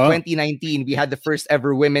 And then 2019, we had the first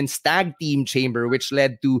ever women's tag team chamber, which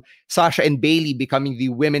led to Sasha and Bailey becoming the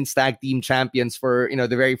women's tag team champions for,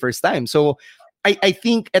 the very first time. So, I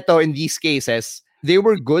think in these cases, they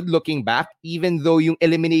were good looking back, even though yung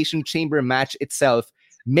Elimination Chamber match itself,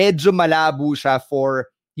 medyo malabo siya for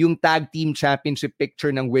yung tag team championship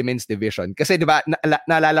picture ng women's division. Kasi diba,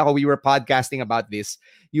 naalala ko, we were podcasting about this.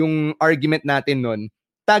 Yung argument natin nun,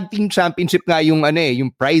 tag team championship nga yung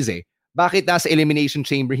yung prize eh. Bakit nasa Elimination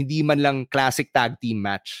Chamber, hindi man lang classic tag team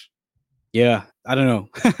match? Yeah, I don't know.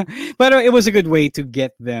 But it was a good way to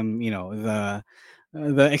get them,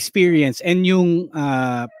 the experience and yung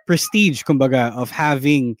prestige, kumbaga, of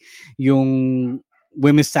having yung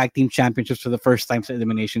women's tag team championships for the first time sa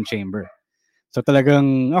Elimination Chamber. So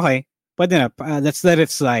talagang, okay, pwede na. Let's let it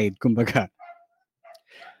slide, kumbaga.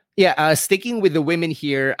 Yeah, sticking with the women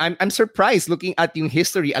here, I'm surprised looking at yung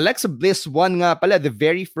history. Alexa Bliss won nga pala the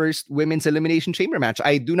very first women's Elimination Chamber match.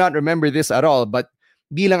 I do not remember this at all, but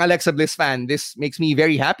bilang Alexa Bliss fan, this makes me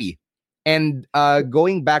very happy. And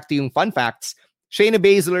going back to yung fun facts, Shayna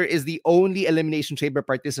Baszler is the only Elimination Chamber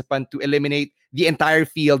participant to eliminate the entire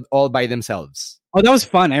field all by themselves. Oh, that was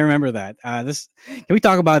fun. I remember that. Can we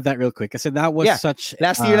talk about that real quick? Kasi that was such...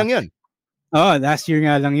 Last year lang yun. Oh, last year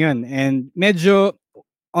nga lang yun. And medyo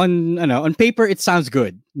on paper, it sounds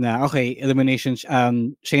good. Na, okay, elimination,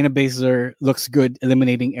 Shayna Baszler looks good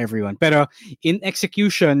eliminating everyone. Pero in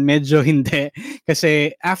execution, medyo hindi.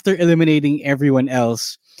 Kasi after eliminating everyone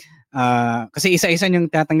else, kasi isa-isa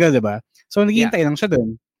niyang tatanggal, diba? So, naghihintay lang siya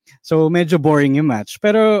dun. So, medyo boring yung match.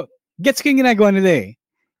 Pero, gets ko yung ginagawa nila eh.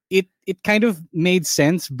 It kind of made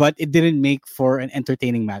sense, but it didn't make for an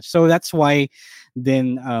entertaining match. So, that's why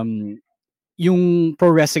then yung pro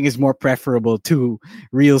wrestling is more preferable to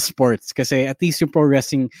real sports. Kasi at least yung pro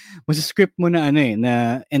wrestling, masascript mo na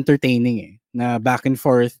na entertaining eh. Na back and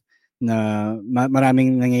forth, na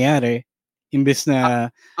maraming nangyayari. Imbes na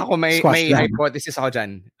ako may hypothesis ako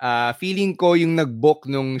dyan. Feeling ko yung nag-book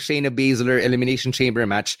nung Shayna Baszler Elimination Chamber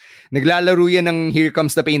match, naglalaro yan ng Here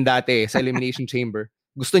Comes the Pain dati sa Elimination Chamber.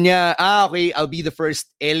 Gusto niya, okay, I'll be the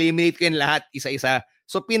first. Eliminate ko yung lahat, isa-isa.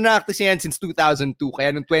 So, pinractice niya yan since 2002.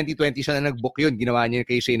 Kaya nung 2020 siya na nag-book yun, ginawa niya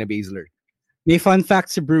kay Shayna Baszler. May fun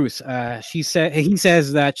fact si Bruce. He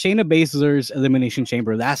says that Shayna Baszler's Elimination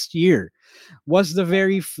Chamber last year was the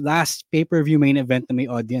very last pay-per-view main event na may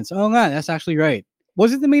audience. Oh nga, that's actually right.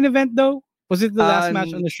 Was it the main event though? Was it the last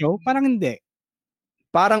match on the show? Parang hindi.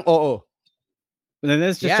 Parang oo. Then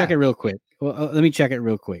let's just check it real quick. Well, let me check it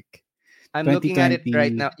real quick. I'm looking at it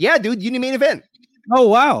right now. Yeah, dude, yun yung main event. Oh,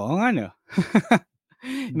 wow. Oh, ano.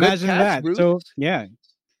 Imagine that. Bruce. So, yeah.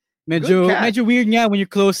 Medyo weird nga when you're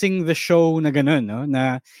closing the show na ganun, no?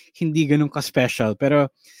 Na hindi ganun ka-special. Pero,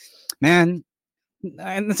 man,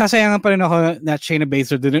 nasasayangan pa rin ako that Shayna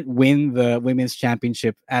Baszler didn't win the women's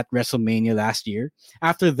championship at WrestleMania last year.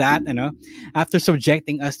 After that, after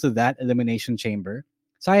subjecting us to that Elimination Chamber,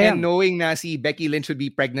 sayang. And knowing na si Becky Lynch would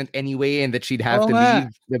be pregnant anyway and that she'd have to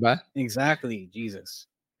leave, diba? Exactly, Jesus.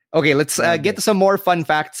 Okay, let's get to some more fun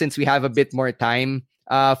facts since we have a bit more time.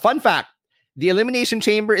 Fun fact, the Elimination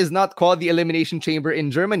Chamber is not called the Elimination Chamber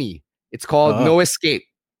in Germany. It's called No Escape.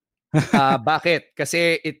 Bakit?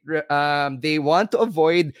 Kasi they want to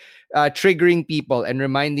avoid triggering people and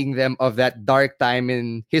reminding them of that dark time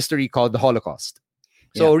in history called the Holocaust.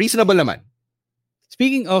 So, reasonable naman.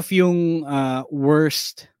 Speaking of yung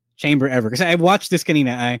worst chamber ever, because I watched this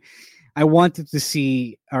kanina, I wanted to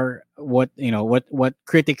see what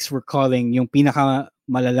critics were calling yung pinaka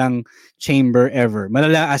malalang chamber ever.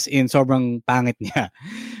 Malala as in sobrang pangit niya.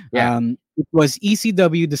 Yeah. It was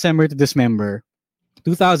ECW December to Dismember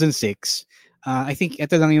 2006. I think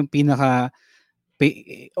ito lang yung pinaka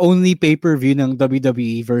only pay-per-view ng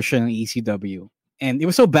WWE version ng ECW. And it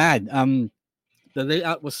was so bad. The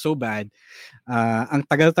layout was so bad. Ang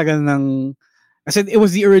tagal-tagal ng... I said it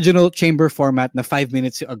was the original chamber format na 5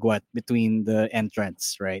 minutes yung agwat between the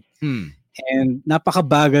entrance, right? And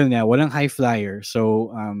napakabagal niya. Walang high flyer.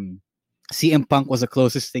 So, CM Punk was the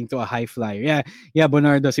closest thing to a high flyer. Yeah,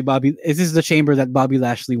 Bernardo, si Bobby... This is the chamber that Bobby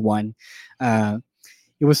Lashley won.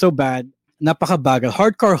 It was so bad. Napakabagal.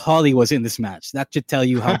 Hardcore Holly was in this match. That should tell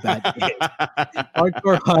you how bad it is.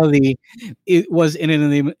 Hardcore Holly was in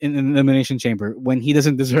an elimination chamber when he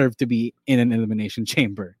doesn't deserve to be in an elimination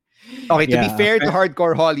chamber. Okay, to be fair to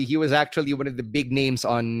Hardcore Holly, he was actually one of the big names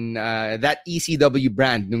on that ECW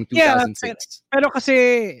brand in 2006. Pero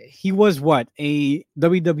kasi he was what? A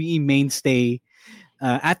WWE mainstay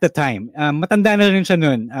at the time. Matanda na rin siya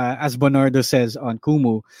nun, as Bonardo says on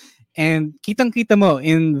Kumu. And kitang-kita mo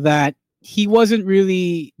in that he wasn't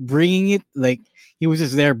really bringing it. Like, he was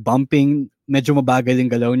just there bumping. Medyo mabagal yung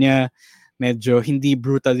galaw niya. Medyo hindi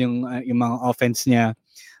brutal yung mga offense niya.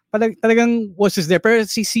 Talagang was just there. Pero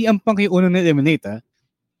si CM Punk yung unang na-eliminate.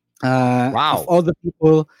 Wow. Of all the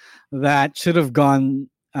people that should have gone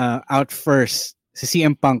out first, si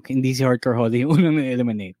CM Punk, hindi si Hardcore Holly, yung unang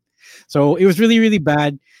na-eliminate. So, it was really, really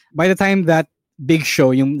bad. By the time that Big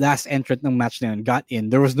Show, yung last entrant ng match na yun, got in,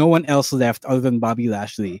 there was no one else left other than Bobby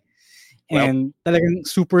Lashley. And talagang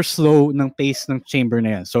super slow ng pace ng chamber na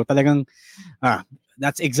yan. So, talagang,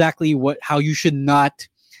 that's exactly how you should not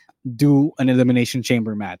do an Elimination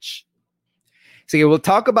Chamber match. So we'll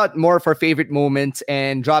talk about more of our favorite moments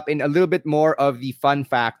and drop in a little bit more of the fun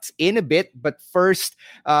facts in a bit. But first,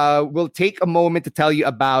 we'll take a moment to tell you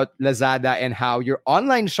about Lazada and how your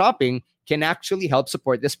online shopping can actually help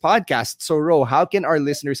support this podcast. So, Ro, how can our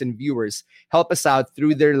listeners and viewers help us out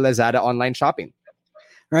through their Lazada online shopping?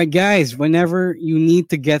 All right, guys, whenever you need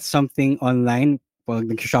to get something online, pag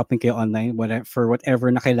nag-shopping kayo online, for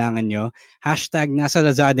whatever na kailangan nyo, hashtag nasa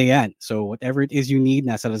Lazada yan. So whatever it is you need,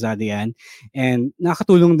 nasa Lazada yan. And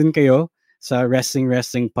nakatulong din kayo sa Wrestling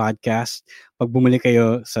Podcast pag bumili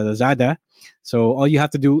kayo sa Lazada. So all you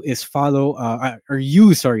have to do is follow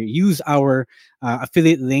use our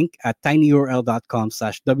affiliate link at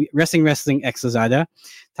tinyurl.com/wrestlingxlazada,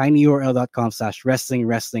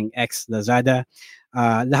 tinyurl.com/wrestlingxlazada.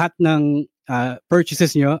 Lahat ng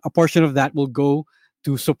purchases nyo, a portion of that will go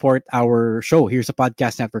to support our show here sa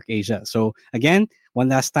Podcast Network Asia. So again, one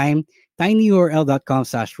last time,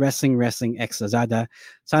 tinyurl.com/wrestlingxlazada.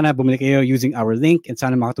 Sana bumili kayo using our link and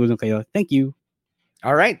sana makatulong kayo. Thank you.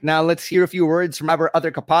 All right, now let's hear a few words from our other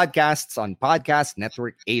podcasts on Podcast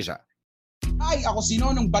Network Asia. Hi, ako si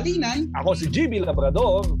Nonong Balinan. Ako si GB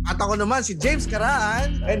Labrador. At ako naman si James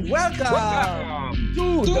Karaan. And welcome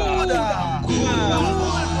to the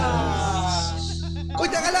Uy,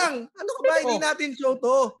 teka lang. Ano ka ba? Hindi natin show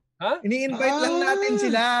to. Ha? Ini-invite lang natin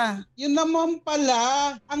sila. Yun naman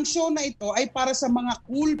pala. Ang show na ito ay para sa mga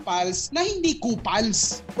cool pals na hindi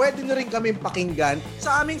kupals. Pwede nyo rin kami pakinggan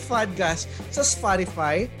sa aming podcast sa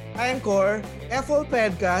Spotify, Anchor, Apple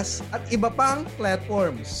Podcasts, at iba pang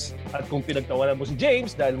platforms. At kung pinagtawanan mo si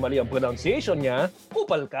James dahil mali ang pronunciation niya,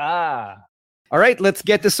 kupal ka. All right, let's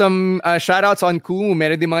get to some shoutouts on Kumu.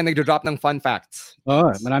 Meron din mga nagdo-drop ng fun facts.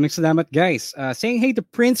 Maraming salamat, guys. Saying hey to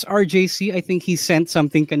Prince RJC. I think he sent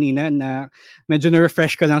something kanina na medyo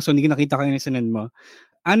na-refresh ka lang so hindi nakita ko yung sinend mo.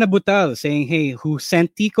 Ana Butal saying hey, who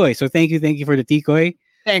sent Tikoy. So thank you for the Tikoy.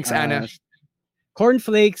 Thanks, Ana.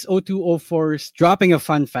 Cornflakes 0204 dropping a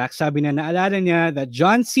fun fact. Sabi na naalala niya that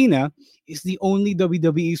John Cena is the only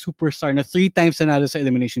WWE superstar na 3 times nanalo sa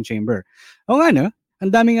Elimination Chamber. O nga no? Ang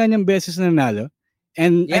dami nga niyang beses na nanalo.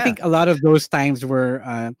 And I think a lot of those times were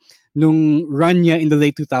nung run niya in the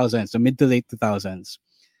late 2000s, so mid to late 2000s.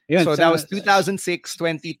 Yun, so that was 2006,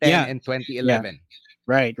 2010, and 2011. Yeah.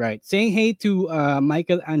 Right. Saying hey to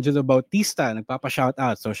Michael Angelo Bautista. Nagpapa-shout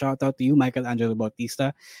out. So shout out to you, Michael Angelo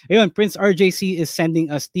Bautista. Ayun, Prince RJC is sending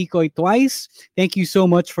us Tikoy twice. Thank you so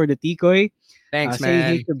much for the Tikoy. Thanks, man. Saying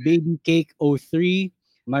hey to Baby Cake 03,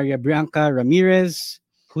 Maria Bianca Ramirez,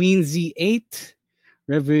 Queen Z8,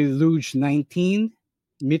 Revoluge 19,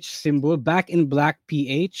 Mitch Symbol, Back in Black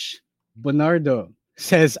PH, Bonardo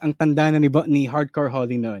says ang tanda na ni Hardcore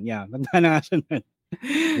Holly noon. Yeah, tanda na nga siya noon.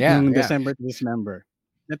 Nung December to December.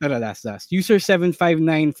 Ito na last. User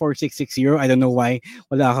 7594660. I don't know why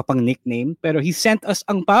wala ka pang nickname, pero he sent us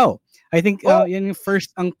ang pao. I think yan yung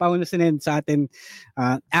first ang pao na sinend sa atin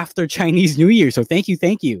after Chinese New Year. So thank you.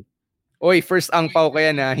 Oy, first ang pao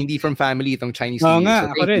kaya na hindi from family itong Chinese New Year. Nga, so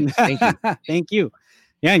ako rin. Thank you. Thank you.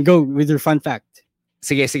 Yan, go with your fun fact.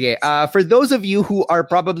 Sige. For those of you who are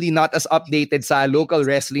probably not as updated sa local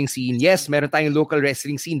wrestling scene, yes, meron tayong local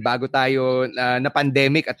wrestling scene bago tayo na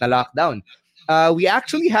pandemic at na lockdown. We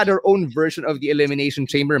actually had our own version of the Elimination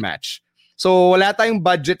Chamber match. So wala tayong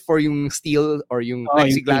budget for yung steel or yung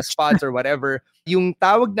plexiglass pods or whatever. Yung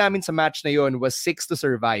tawag namin sa match na yon was 6 to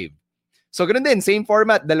survive. So ganun din, same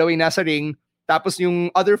format, dalawang nasa ring, tapos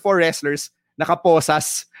yung other 4 wrestlers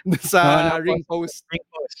nakaposas sa ring post.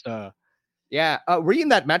 Yeah. Were you in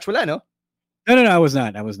that match? Wala, no? No, I was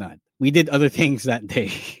not. We did other things that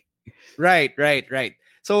day. Right.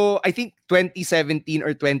 So, I think 2017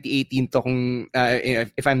 or 2018 to kung,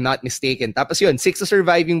 if I'm not mistaken. Tapos yun, 6 to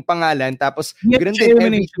survive yung pangalan. Tapos, ganun din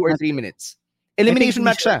every 2 or 3 minutes. Elimination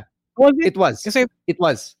match siya. It was. It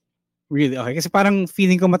was. Really? Okay. Kasi parang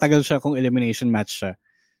feeling ko matagal siya kung elimination match siya.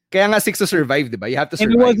 Kaya nga 6 to survive, di ba? You have to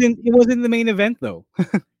survive. And it wasn't the main event though.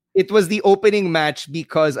 It was the opening match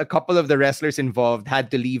because a couple of the wrestlers involved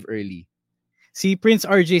had to leave early. Si Prince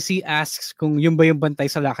RJC asks kung yung ba yung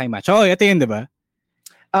bantay sa lakay match. Oh, ito yun, di ba?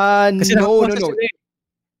 Kasi No. sila eh.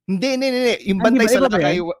 Hindi. Yung bantay sa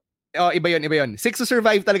lakay, iba yun. Six to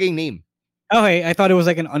Survive talaga yung name. Okay, I thought it was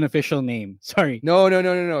like an unofficial name. Sorry. No.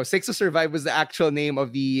 Six to Survive was the actual name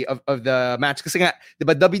of the match. Kasi nga, di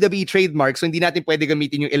ba, WWE trademark, so hindi natin pwede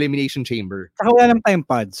gamitin yung Elimination Chamber. Saka wala naman tayong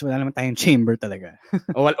pods. Wala naman tayong chamber talaga.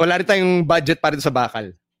 Wala rin tayong budget para sa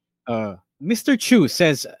bakal. Mr. Chu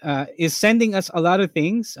says, is sending us a lot of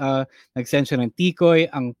things. Nag-send siya ng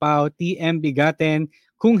Tikoy, Ang Pao, TM, Bigaten,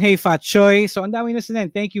 Kung Hei Fat Choy. So, ang dami na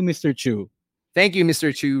sinend. Thank you, Mr. Chu. Thank you,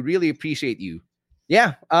 Mr. Chu. Really appreciate you.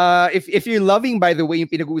 Yeah, if you're loving, by the way, yung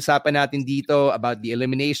pinag-uusapan natin dito about the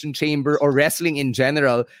Elimination Chamber or wrestling in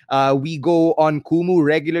general, we go on Kumu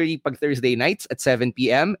regularly pag Thursday nights at 7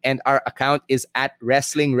 p.m. and our account is at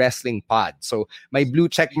Wrestling Pod. So may blue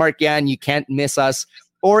check mark yan, you can't miss us.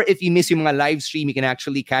 Or if you miss yung mga live stream, you can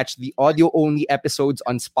actually catch the audio-only episodes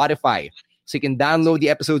on Spotify. So you can download the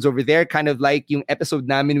episodes over there, kind of like yung episode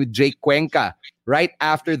namin with Jake Cuenca right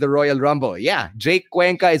after the Royal Rumble. Yeah, Jake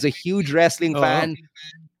Cuenca is a huge wrestling fan.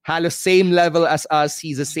 Halos same level as us.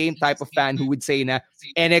 He's the same type of fan who would say na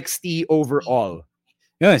NXT overall.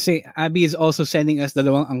 Yeah, see, Abby is also sending us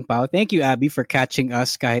dalawang Ang Pao. Thank you, Abby, for catching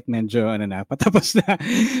us kahit medyo patapos na.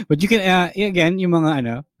 But you can, again, yung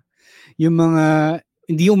mga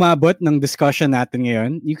hindi umabot ng discussion natin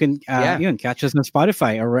ngayon, you can catch us on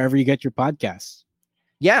Spotify or wherever you get your podcasts.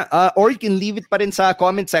 Yeah, or you can leave it pa rin sa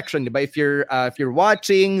comment section, diba? If you're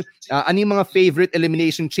watching, ano yung mga favorite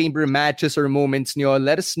Elimination Chamber matches or moments nyo,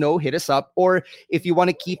 let us know, hit us up. Or if you want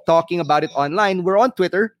to keep talking about it online, we're on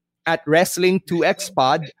Twitter at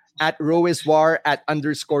Wrestling2XPod, at Roeswar, at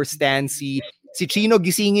 _Stancy. Si Chino,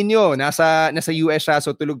 gisingin nyo. Nasa US siya,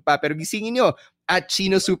 so tulog pa. Pero gisingin nyo. At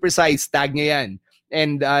Chino Supersize, tag nyo yan.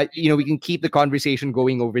 And, we can keep the conversation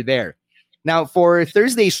going over there. Now, for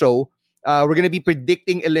Thursday's show, we're going to be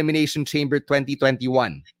predicting Elimination Chamber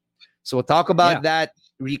 2021. So we'll talk about that.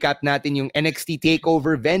 Recap natin yung NXT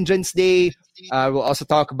TakeOver Vengeance Day. We'll also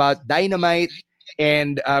talk about Dynamite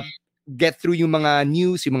and get through yung mga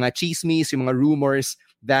news, yung mga chismis, yung mga rumors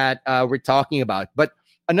that we're talking about. But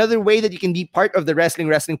another way that you can be part of the Wrestling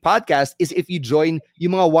Podcast is if you join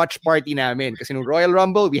yung mga watch party namin. Kasi no Royal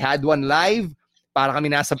Rumble, we had one live. Para kami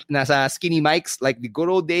nasa skinny mics like the good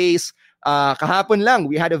old days. Kahapon lang,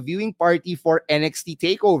 we had a viewing party for NXT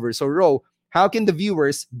TakeOver. So, Ro, how can the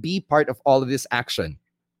viewers be part of all of this action?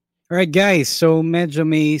 All right, guys. So, medyo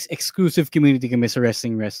may exclusive community kami sa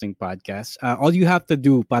Wrestling Podcast. All you have to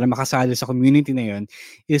do para makasali sa community na yun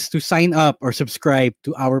is to sign up or subscribe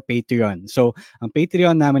to our Patreon. So, ang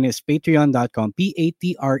Patreon namin is patreon.com,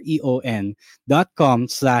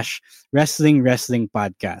 patreon.com/Wrestling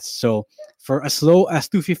Podcast. So, for as low as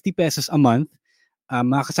 250 pesos a month,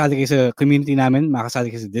 makakasali kayo sa community namin, makakasali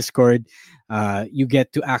kayo sa Discord. You get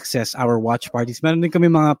to access our watch parties. Meron din kami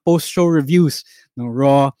mga post-show reviews ng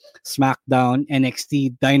Raw, SmackDown,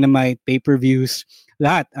 NXT, Dynamite, pay-per-views,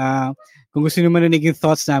 lahat. Kung gusto nyo marinig yung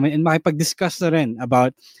thoughts namin and makipag-discuss na rin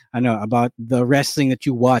about the wrestling that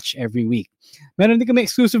you watch every week. Meron din kami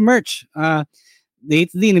exclusive merch.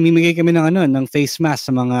 Lately, namimigay kami ng face mask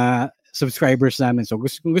sa mga subscribers namin. So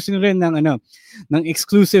kung gusto nyo rin ng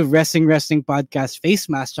exclusive Wrestling Podcast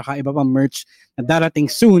face mask tsaka iba pang merch na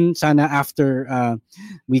darating soon, sana after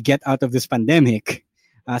we get out of this pandemic,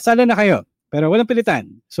 sala na kayo. Pero walang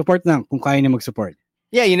pilitan. Support lang kung kaya nyo mag-support.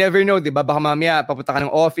 Yeah, you never know, di ba? Baka mamaya papunta ka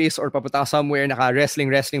ng office or papunta ka somewhere,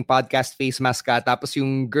 naka-Wrestling Podcast face mask ka, tapos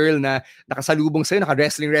yung girl na nakasalubong sa'yo,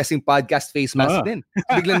 naka-Wrestling Podcast face mask din.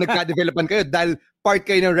 Biglang nagka-developan kayo dahil part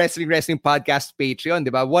kayo ng Wrestling Podcast Patreon,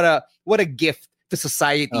 di ba? What a gift to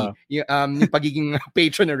society, yung pagiging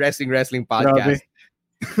patron ng Wrestling Podcast.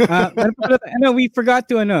 We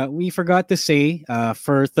forgot to say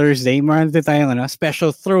for Thursday, meron din tayong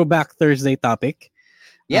special throwback Thursday topic.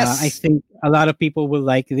 Yes. I think a lot of people will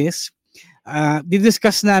like this.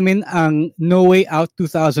 Didiscuss namin ang No Way Out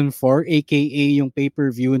 2004, aka yung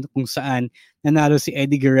pay-per-view kung saan nanalo si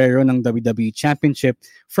Eddie Guerrero ng WWE Championship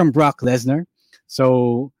from Brock Lesnar.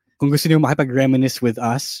 So, kung gusto niyo makipag-reminisce with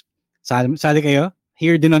us, sali kayo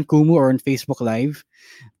here din on Kumu or on Facebook Live.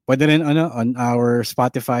 Pwede rin on our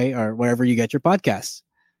Spotify or wherever you get your podcasts.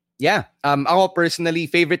 Yeah. Ako personally,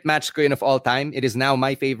 favorite match ko yun of all time. It is now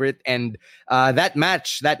my favorite. And that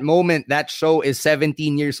match, that moment, that show is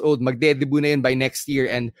 17 years old. Magde-debut na yun by next year.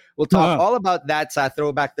 And we'll talk all about that sa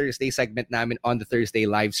Throwback Thursday segment namin on the Thursday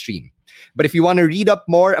live stream. But if you want to read up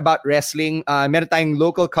more about wrestling, meron tayong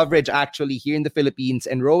local coverage actually here in the Philippines.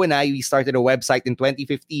 And Ro and I, we started a website in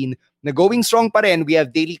 2015 na going strong pa rin. We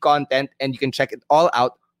have daily content and you can check it all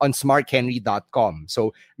out on smarthenry.com.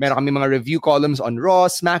 So meron kami mga review columns on Raw,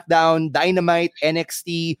 SmackDown, Dynamite,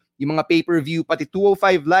 NXT, yung mga pay-per-view, pati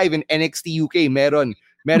 205 Live in NXT UK meron.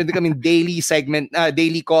 Meron din kaming daily segment,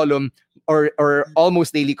 daily column or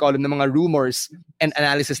almost daily column ng mga rumors and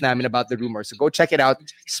analysis namin about the rumors. So go check it out,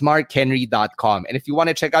 smarthenry.com. And if you want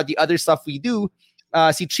to check out the other stuff we do,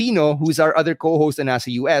 si Chino, who's our other co-host in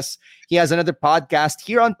nasa US, he has another podcast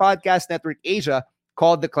here on Podcast Network Asia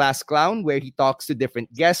called The Class Clown, where he talks to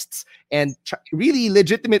different guests and really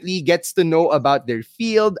legitimately gets to know about their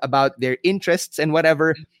field, about their interests and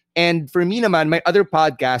whatever. And for me naman, my other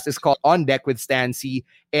podcast is called On Deck with Stancy.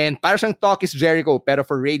 And para siyang Talk is Jericho, pero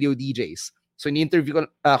for radio DJs. So in-interview ko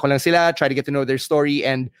lang sila, try to get to know their story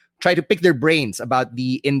and try to pick their brains about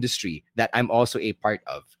the industry that I'm also a part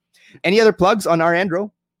of. Any other plugs on our end,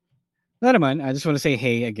 Ro? No naman. I just want to say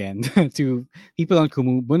hey again to people on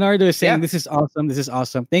Kumu. Bonardo is saying, This is awesome. This is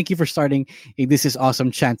awesome. Thank you for starting a This is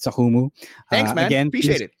Awesome chant sa Kumu. Thanks, man. Again,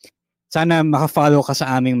 appreciate it. Sana makafollow ka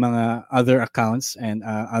sa aming mga other accounts and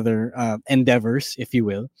other endeavors, if you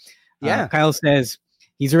will. Kyle says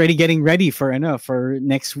he's already getting ready for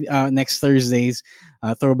next Thursday's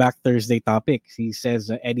Throwback Thursday topic. He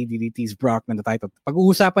says Eddie DDT's Brock na the title.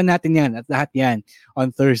 Pag-uusapan natin yan at lahat yan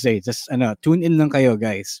on Thursday. Just tune in lang kayo,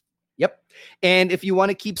 guys. Yep. And if you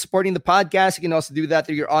want to keep supporting the podcast, you can also do that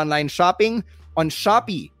through your online shopping on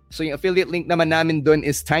Shopee. So yung affiliate link naman namin dun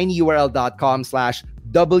is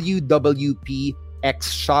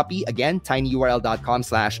tinyurl.com/WWPXShopee. Again,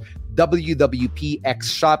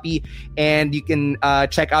 tinyurl.com/WWPXShopee. And you can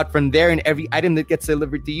check out from there, and every item that gets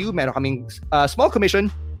delivered to you, meron kaming small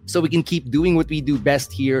commission so we can keep doing what we do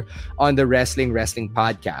best here on the Wrestling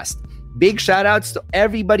Podcast. Big shout outs to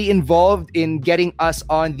everybody involved in getting us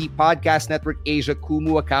on the Podcast Network Asia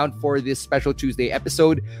Kumu account for this special Tuesday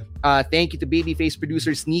episode. Thank you to Babyface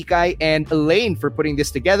producers Nikai and Elaine for putting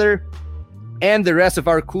this together, and the rest of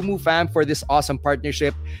our Kumu fam for this awesome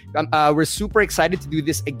partnership. We're super excited to do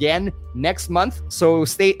this again next month. So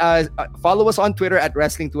follow us on Twitter at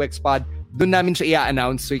Wrestling2XPod. Doon namin siya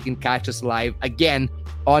i-announce so you can catch us live again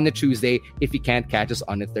on a Tuesday if you can't catch us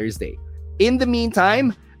on a Thursday. In the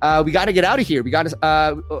meantime, we got to get out of here. We got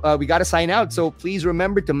to sign out. So please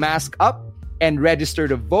remember to mask up and register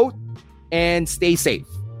to vote and stay safe.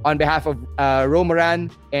 On behalf of Romaran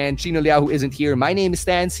and Chino Liao, who isn't here, my name is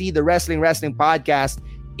Stancy. The Wrestling Podcast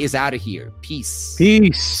is out of here. Peace.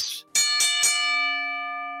 Peace.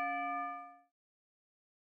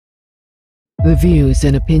 The views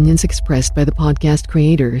and opinions expressed by the podcast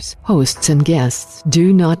creators, hosts, and guests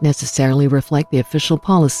do not necessarily reflect the official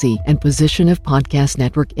policy and position of Podcast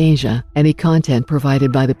Network Asia. Any content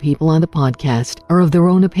provided by the people on the podcast are of their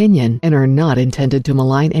own opinion and are not intended to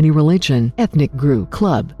malign any religion, ethnic group,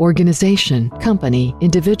 club, organization, company,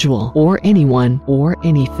 individual, or anyone or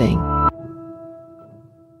anything.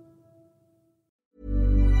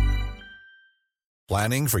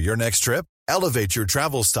 Planning for your next trip? Elevate your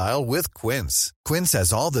travel style with Quince. Quince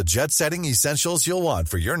has all the jet-setting essentials you'll want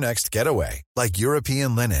for your next getaway, like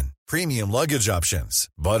European linen, premium luggage options,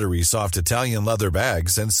 buttery soft Italian leather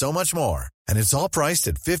bags, and so much more. And it's all priced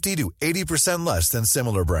at 50 to 80% less than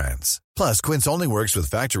similar brands. Plus, Quince only works with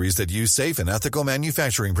factories that use safe and ethical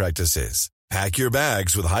manufacturing practices. Pack your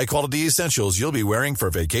bags with high-quality essentials you'll be wearing for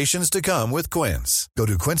vacations to come with Quince. Go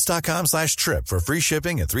to quince.com/trip for free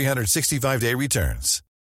shipping and 365-day returns.